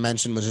 like I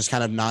mentioned, was just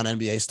kind of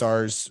non-NBA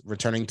stars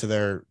returning to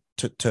their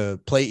to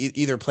play,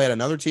 either play at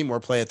another team or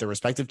play at their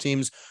respective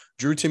teams.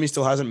 Drew Timme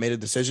still hasn't made a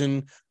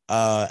decision.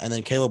 And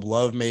then Caleb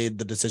Love made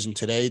the decision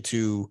today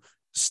to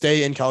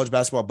stay in college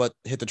basketball, but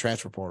hit the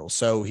transfer portal.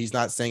 So he's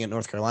not staying at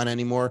North Carolina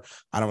anymore.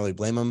 I don't really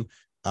blame him.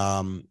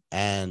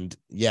 And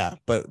yeah,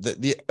 but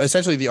the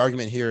essentially the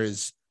argument here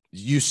is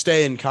you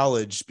stay in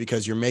college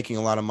because you're making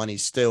a lot of money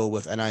still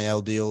with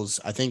NIL deals.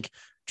 I think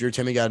Drew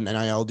Timme got an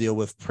NIL deal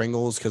with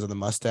Pringles because of the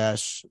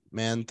mustache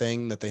man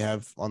thing that they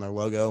have on their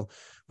logo,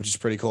 which is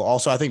pretty cool.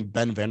 Also, I think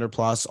Ben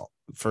Vanderplas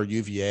for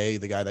UVA,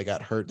 the guy that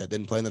got hurt that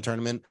didn't play in the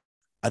tournament,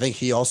 I think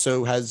he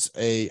also has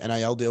a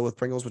NIL deal with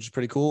Pringles, which is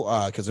pretty cool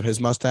because of his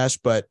mustache.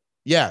 But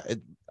yeah,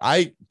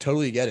 I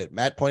totally get it.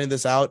 Matt pointed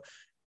this out.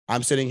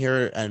 I'm sitting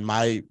here and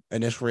my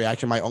initial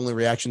reaction, my only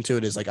reaction to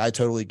it is like, I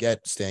totally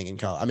get staying in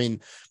college. I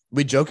mean,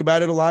 we joke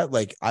about it a lot.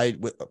 Like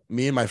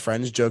me and my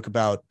friends joke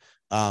about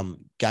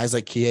guys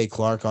like Kihei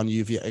Clark on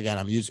UVA. Again,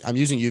 I'm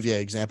using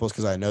UVA examples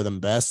because I know them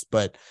best,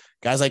 but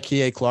guys like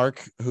Kihei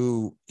Clark,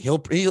 who he'll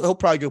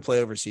probably go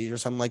play overseas or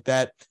something like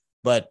that.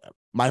 But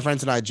my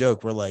friends and I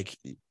joke, we're like,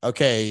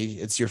 okay,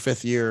 it's your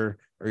 5th year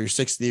or your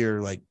 6th year,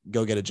 like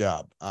go get a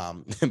job.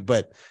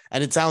 But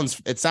it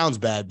sounds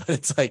bad, but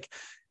it's like,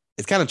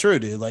 it's kind of true,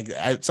 dude. Like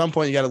at some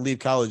point you got to leave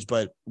college.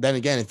 But then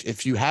again,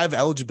 if you have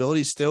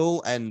eligibility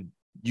still and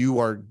you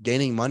are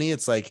gaining money,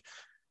 it's like,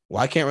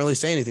 well, I can't really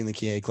say anything to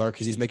Kihei Clark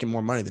because he's making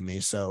more money than me.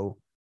 So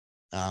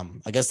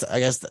I guess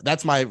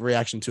that's my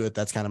reaction to it.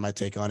 That's kind of my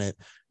take on it.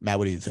 Matt,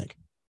 what do you think?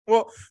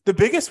 Well, the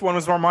biggest one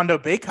was Armando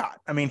Bacot.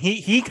 I mean,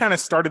 he kind of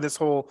started this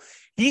whole,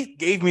 he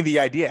gave me the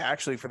idea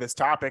actually for this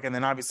topic. And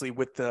then obviously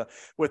with the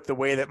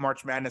way that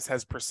March Madness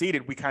has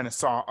proceeded, we kind of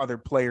saw other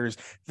players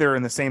that are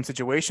in the same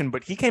situation,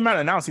 but he came out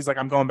and announced, he's like,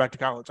 I'm going back to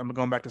college. I'm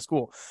going back to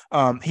school.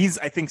 He's,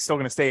 I think, still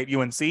going to stay at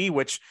UNC,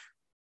 which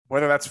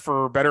whether that's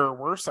for better or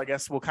worse, I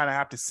guess we'll kind of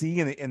have to see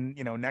in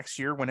next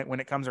year when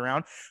it comes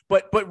around.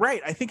 But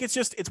right, I think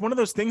it's one of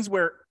those things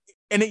where,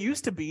 and it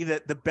used to be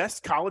that the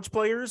best college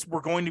players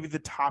were going to be the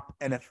top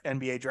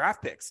NBA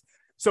draft picks.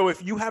 So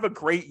if you have a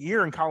great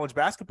year in college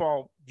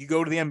basketball, you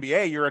go to the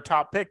NBA, you're a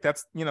top pick.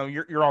 That's,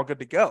 you're all good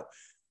to go.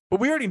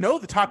 But we already know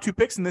the top 2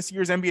 picks in this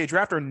year's NBA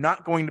draft are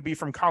not going to be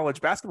from college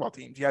basketball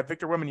teams. You have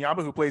Victor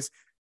Wembanyama, who plays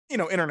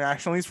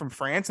internationally, he's from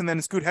France, and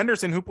then Scoot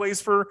Henderson, who plays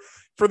for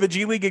the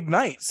G League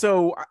Ignite.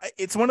 So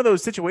it's one of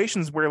those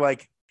situations where,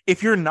 like,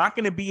 if you're not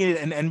going to be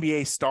an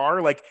NBA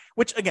star, like,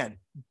 which again,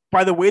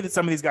 by the way that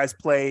some of these guys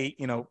play,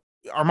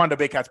 Armando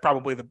Bacot's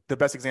probably the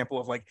best example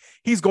of, like,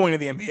 he's going to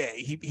the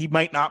NBA. He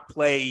might not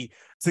play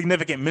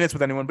significant minutes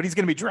with anyone, but he's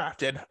going to be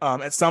drafted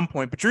at some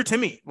point. But Drew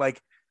Timme,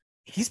 like,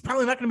 he's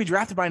probably not going to be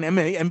drafted by an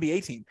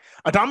NBA team.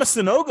 Adama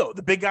Sanogo,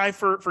 the big guy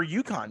for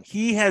UConn,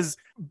 he has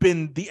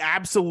been the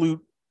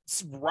absolute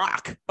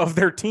rock of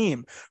their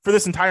team for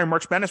this entire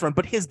March Madness run,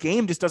 but his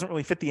game just doesn't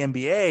really fit the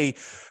NBA.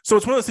 So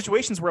it's one of those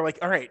situations where, like,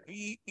 all right,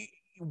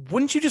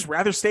 wouldn't you just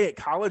rather stay at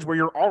college where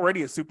you're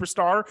already a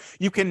superstar?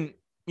 You can,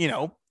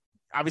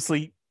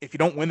 obviously, if you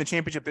don't win the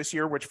championship this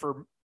year, which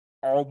for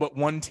all but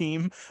one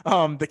team,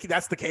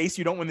 that's the case,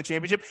 you don't win the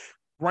championship,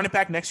 run it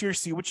back next year,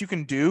 see what you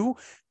can do.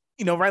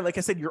 Right, like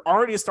I said, you're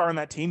already a star on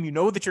that team. You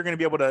know that you're going to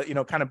be able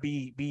to, kind of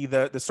be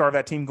the star of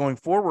that team going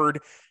forward.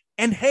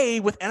 And hey,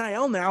 with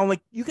NIL now,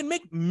 like, you can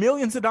make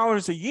millions of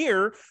dollars a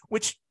year,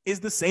 which is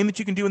the same that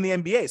you can do in the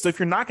NBA. So if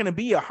you're not going to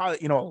be a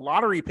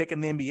lottery pick in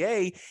the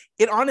NBA,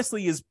 it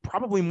honestly is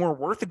probably more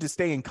worth it to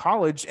stay in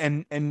college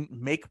and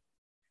make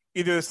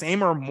either the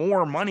same or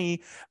more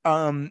money,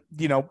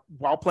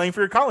 while playing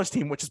for your college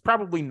team, which is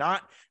probably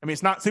not,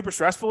 it's not super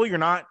stressful. You're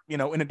not, in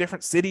a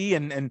different city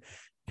and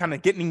kind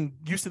of getting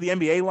used to the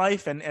NBA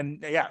life.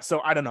 And yeah,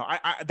 so I don't know.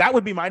 I that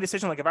would be my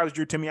decision. Like, if I was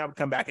Drew Timme, I would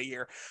come back a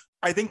year.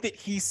 I think that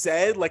he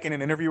said, like, in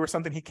an interview or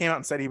something, he came out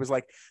and said, he was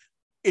like,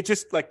 it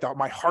just, like,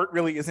 my heart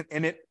really isn't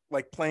in it,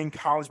 like, playing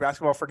college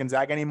basketball for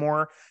Gonzaga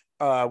anymore.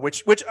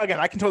 Which again,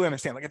 I can totally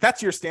understand. Like, if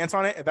that's your stance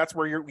on it, if that's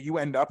where you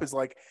end up, is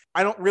like,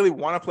 I don't really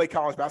want to play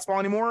college basketball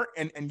anymore,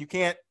 and you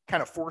can't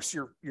kind of force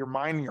your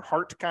mind and your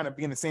heart to kind of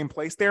be in the same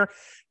place there,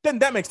 then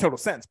that makes total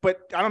sense. But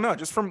I don't know,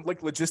 just from,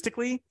 like,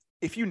 logistically,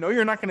 if you know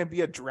you're not going to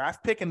be a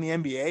draft pick in the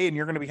NBA and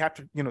you're going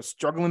to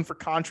struggling for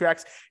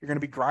contracts, you're going to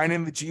be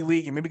grinding the G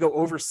League, you maybe go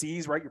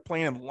overseas, right? You're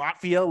playing in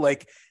Latvia,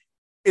 like,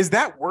 is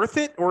that worth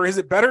it? Or is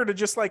it better to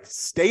just, like,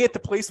 stay at the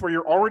place where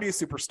you're already a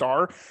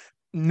superstar?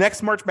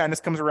 Next March Madness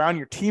comes around,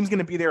 your team's going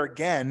to be there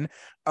again.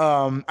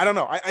 I don't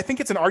know. I think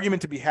it's an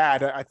argument to be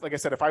had. Like I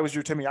said, if I was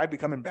Drew Timme, I'd be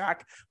coming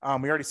back.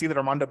 We already see that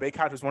Armando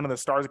Bacot was one of the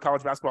stars of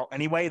college basketball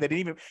anyway. They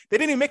didn't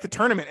even make the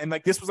tournament, and,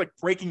 like, this was, like,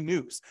 breaking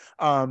news.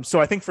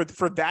 So I think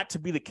for that to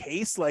be the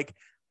case, like,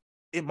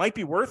 it might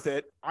be worth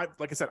it.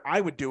 Like I said,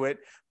 I would do it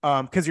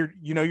because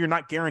you're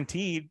not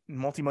guaranteed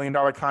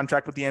multi-million-dollar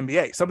contract with the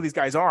NBA. Some of these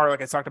guys are,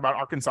 like I talked about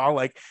Arkansas,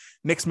 like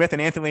Nick Smith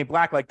and Anthony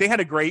Black, like they had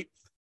a great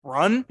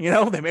run,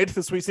 they made it to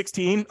the Sweet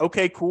 16.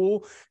 Okay,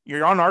 cool.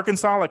 You're on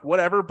Arkansas, like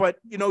whatever, but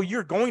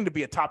you're going to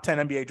be a top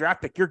 10 NBA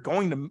draft pick. You're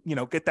going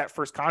to, get that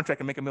first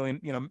contract and make $1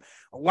 million,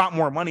 a lot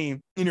more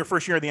money in your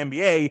first year of the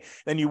NBA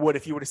than you would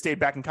if you would have stayed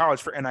back in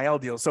college for NIL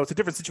deals. So it's a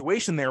different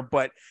situation there.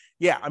 But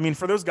yeah, I mean,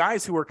 for those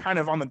guys who are kind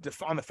of on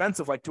the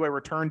fence of like, do I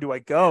return? Do I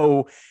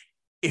go?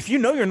 If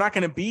you're not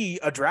going to be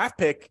a draft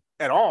pick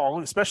at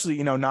all,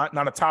 especially,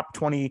 not a top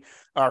 20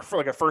 for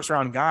like a first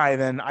round guy,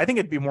 then I think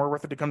it'd be more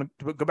worth it to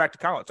go back to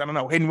college. I don't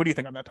know. Hayden, what do you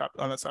think on that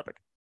topic?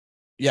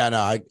 Yeah, no,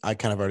 I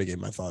kind of already gave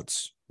my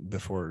thoughts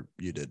before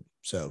you did.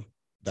 So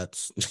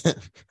that's,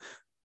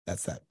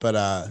 that's that.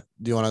 But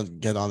do you want to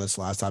get on this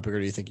last topic, or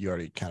do you think you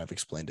already kind of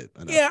explained it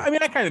enough? Yeah, I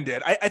mean, I kind of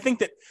did. I think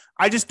that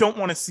I just don't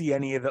want to see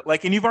any of it.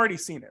 Like, and you've already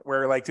seen it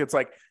where like, it's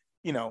like,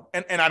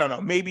 and I don't know,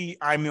 maybe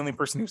I'm the only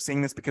person who's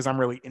seeing this because I'm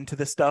really into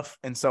this stuff.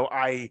 And so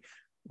I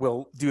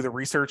will do the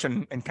research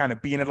and kind of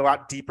be in it a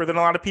lot deeper than a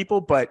lot of people.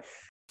 But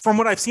from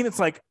what I've seen, it's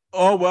like,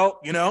 oh, well,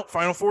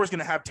 Final Four is going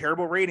to have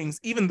terrible ratings,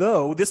 even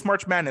though this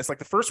March Madness, like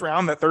the first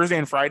round, that Thursday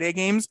and Friday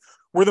games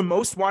were the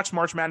most watched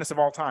March Madness of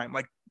all time,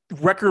 like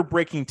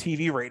record-breaking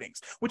TV ratings,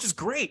 which is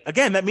great.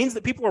 Again, that means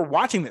that people are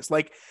watching this.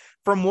 Like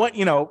from what,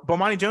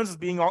 Bomani Jones is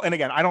being all, and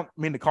again, I don't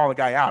mean to call the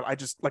guy out. I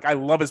just like, I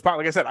love his podcast.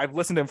 Like I said, I've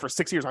listened to him for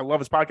 6 years. I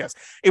love his podcast.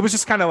 It was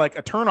just kind of like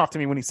a turnoff to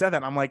me when he said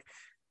that. I'm like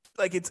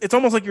it's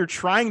almost like you're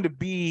trying to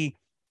be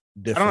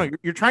different. I don't know.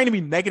 You're trying to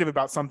be negative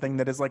about something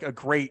that is like a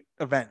great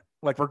event,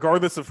 like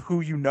regardless of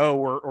who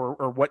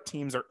or what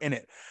teams are in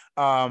it.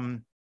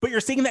 But you're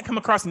seeing that come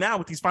across now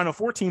with these Final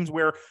Four teams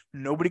where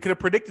nobody could have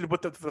predicted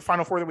what the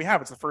Final Four that we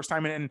have. It's the first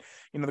time in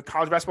the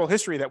college basketball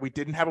history that we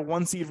didn't have a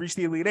 1 seed reach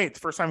the Elite Eight. It's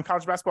the first time in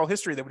college basketball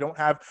history that we don't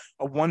have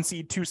a 1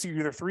 seed, 2 seed,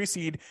 or 3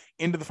 seed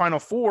into the Final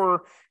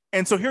Four.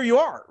 And so here you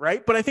are,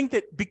 right? But I think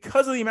that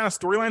because of the amount of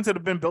storylines that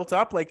have been built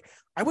up, like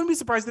I wouldn't be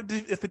surprised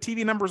if the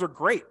TV numbers are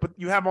great, but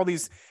you have all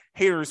these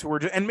haters who are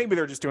and maybe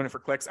they're just doing it for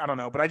clicks. I don't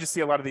know, but I just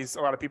see a lot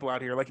of people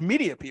out here, like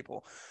media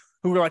people,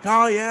 who are like,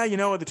 oh yeah,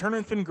 the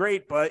tournament's been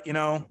great, but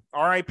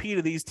RIP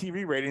to these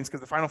TV ratings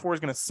because the Final Four is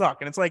going to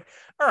suck. And it's like,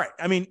 all right,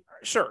 I mean,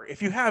 sure,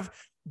 if you have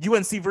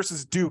UNC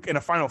versus Duke in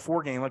a Final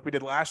Four game like we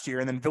did last year,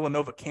 and then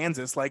Villanova,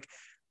 Kansas, like.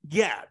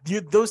 Yeah,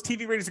 those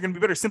TV ratings are going to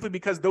be better simply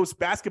because those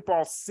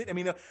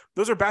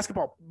those are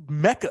basketball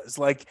meccas.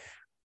 Like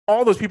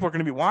all those people are going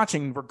to be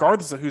watching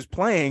regardless of who's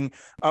playing.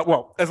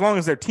 As long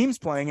as their team's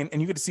playing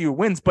and you get to see who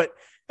wins. But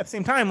at the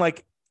same time,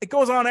 like it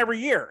goes on every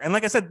year. And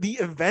like I said, the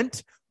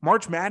event,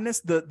 March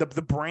Madness,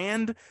 the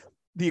brand,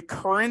 the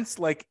occurrence,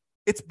 like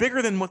it's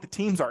bigger than what the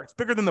teams are. It's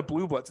bigger than the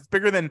Blue Bloods. It's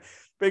bigger than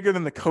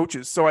the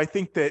coaches. So I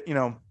think that, I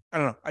don't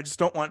know. I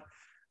don't want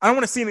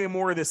to see any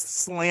more of this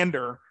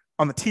slander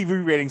on the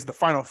TV ratings of the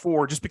Final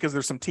Four just because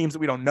there's some teams that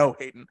we don't know,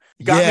 Hayden.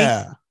 You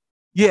got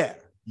me?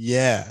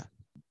 Yeah.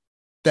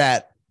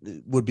 That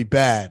would be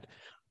bad.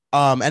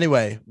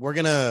 Anyway, we're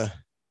going to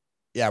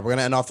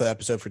end off the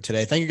episode for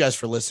today. Thank you guys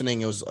for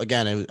listening.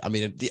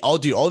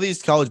 All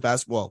these college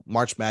basketball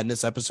March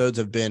Madness episodes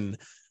have been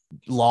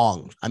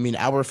long. I mean,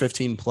 hour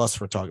 15 plus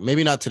we're talking.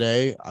 Maybe not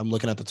today. I'm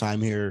looking at the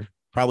time here.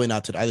 Probably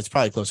not today. It's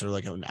probably closer to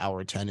like an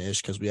hour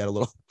 10-ish because we had a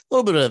little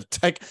bit of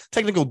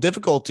technical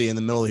difficulty in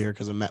the middle here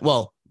because of Matt.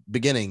 Well,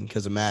 beginning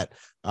because of Matt,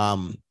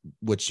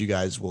 which you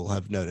guys will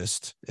have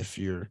noticed if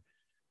you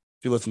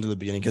listen to the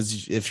beginning,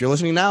 because if you're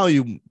listening now,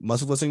 you must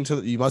have listened to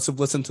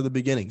the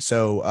beginning.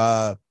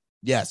 So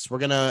yes, we're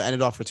gonna end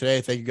it off for today.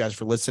 Thank you guys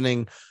for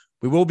listening.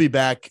 We will be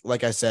back,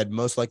 like I said,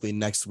 most likely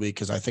next week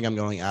because I think I'm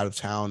going out of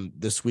town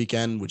this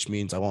weekend, which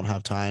means I won't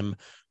have time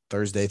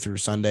Thursday through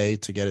Sunday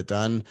to get it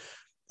done.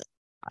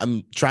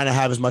 I'm trying to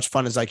have as much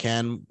fun as I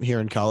can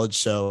here in college,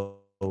 so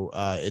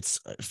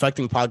it's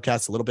affecting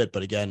podcasts a little bit,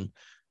 but again,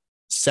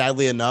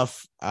 sadly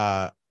enough,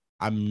 I'm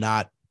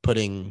not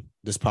putting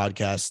this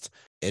podcast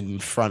in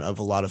front of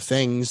a lot of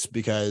things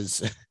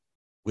because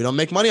we don't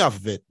make money off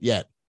of it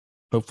yet.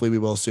 Hopefully we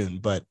will soon.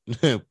 But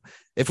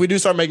if we do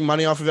start making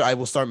money off of it, I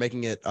will start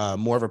making it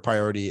more of a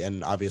priority.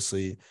 And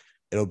obviously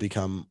it'll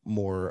become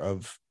more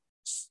of,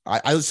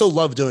 I still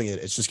love doing it.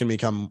 It's just going to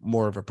become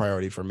more of a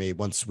priority for me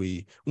once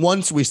we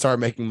start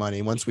making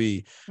money,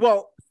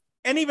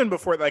 and even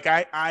before, like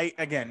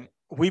again,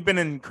 we've been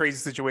in crazy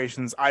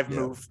situations. I've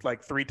moved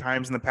like 3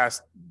 times in the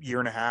past year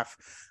and a half.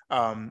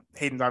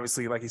 Hayden,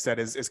 obviously, like he said,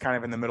 is kind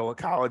of in the middle of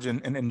college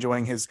and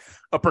enjoying his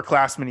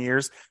upperclassman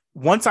years.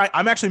 Once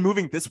I'm actually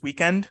moving this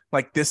weekend,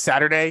 like this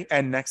Saturday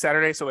and next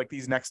Saturday. So like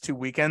these next 2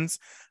 weekends,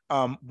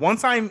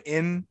 once I'm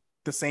in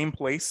the same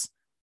place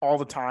all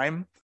the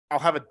time, I'll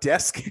have a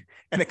desk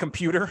and a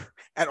computer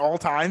at all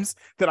times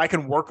that I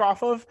can work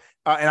off of.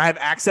 And I have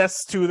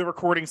access to the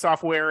recording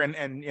software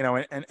and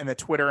the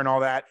Twitter and all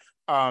that.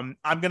 I'm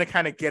going to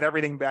kind of get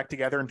everything back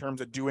together in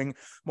terms of doing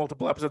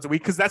multiple episodes a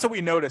week. Cause that's what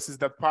we notice is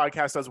that the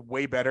podcast does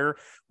way better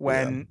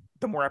when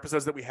the more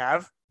episodes that we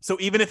have. So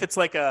even if it's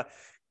like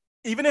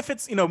even if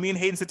it's, me and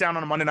Hayden sit down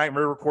on a Monday night and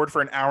we record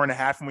for an hour and a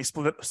half and we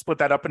split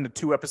that up into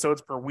 2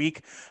 episodes per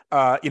week.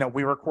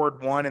 We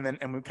record one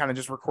and we kind of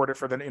just record it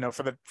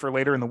for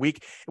later in the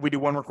week. If we do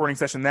one recording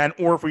session then,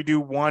 or if we do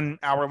 1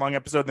 hour long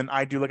episode, then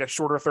I do like a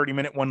shorter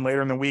 30-minute one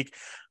later in the week.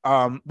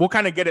 We'll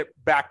kind of get it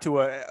back to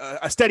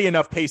a steady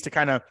enough pace to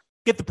kind of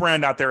get the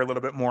brand out there a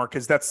little bit more.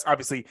 Cause that's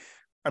obviously,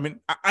 I mean,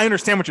 I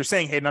understand what you're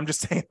saying, Hayden. I'm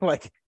just saying,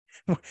 like,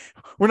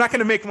 we're not going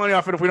to make money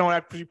off it if we don't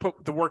actually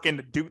put the work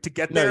in to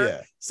get there.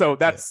 Yeah. So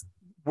that's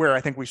where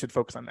I think we should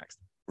focus on next.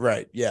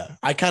 Right. Yeah.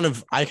 I kind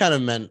of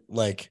meant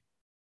like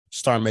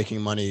start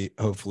making money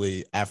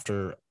hopefully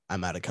after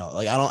I'm out of college.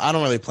 Like I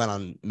don't really plan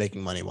on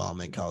making money while I'm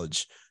in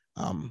college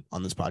on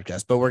this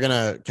podcast, but we're going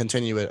to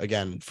continue it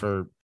again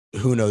for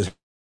who knows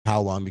how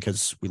long,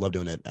 because we love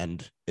doing it.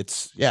 And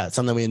it's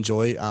something we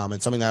enjoy.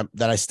 It's something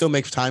that I still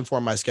make time for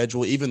in my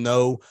schedule, even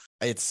though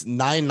it's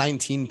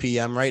 9:19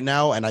 p.m. right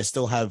now and I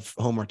still have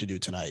homework to do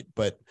tonight.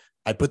 But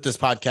I put this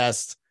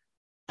podcast,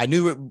 I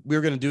knew we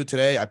were going to do it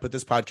today. I put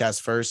this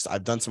podcast first.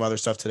 I've done some other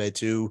stuff today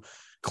too,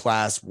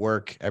 class,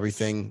 work,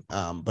 everything.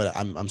 But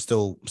I'm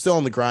still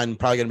on the grind,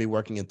 probably going to be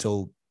working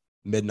until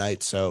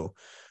midnight. So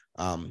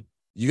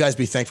you guys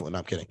be thankful. No,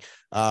 I'm kidding.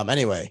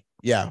 Anyway,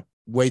 yeah.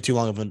 Way too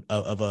long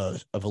of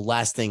a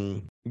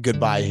lasting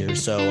goodbye here.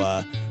 So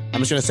I'm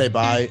just going to say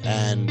bye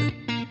and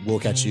we'll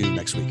catch you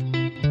next week.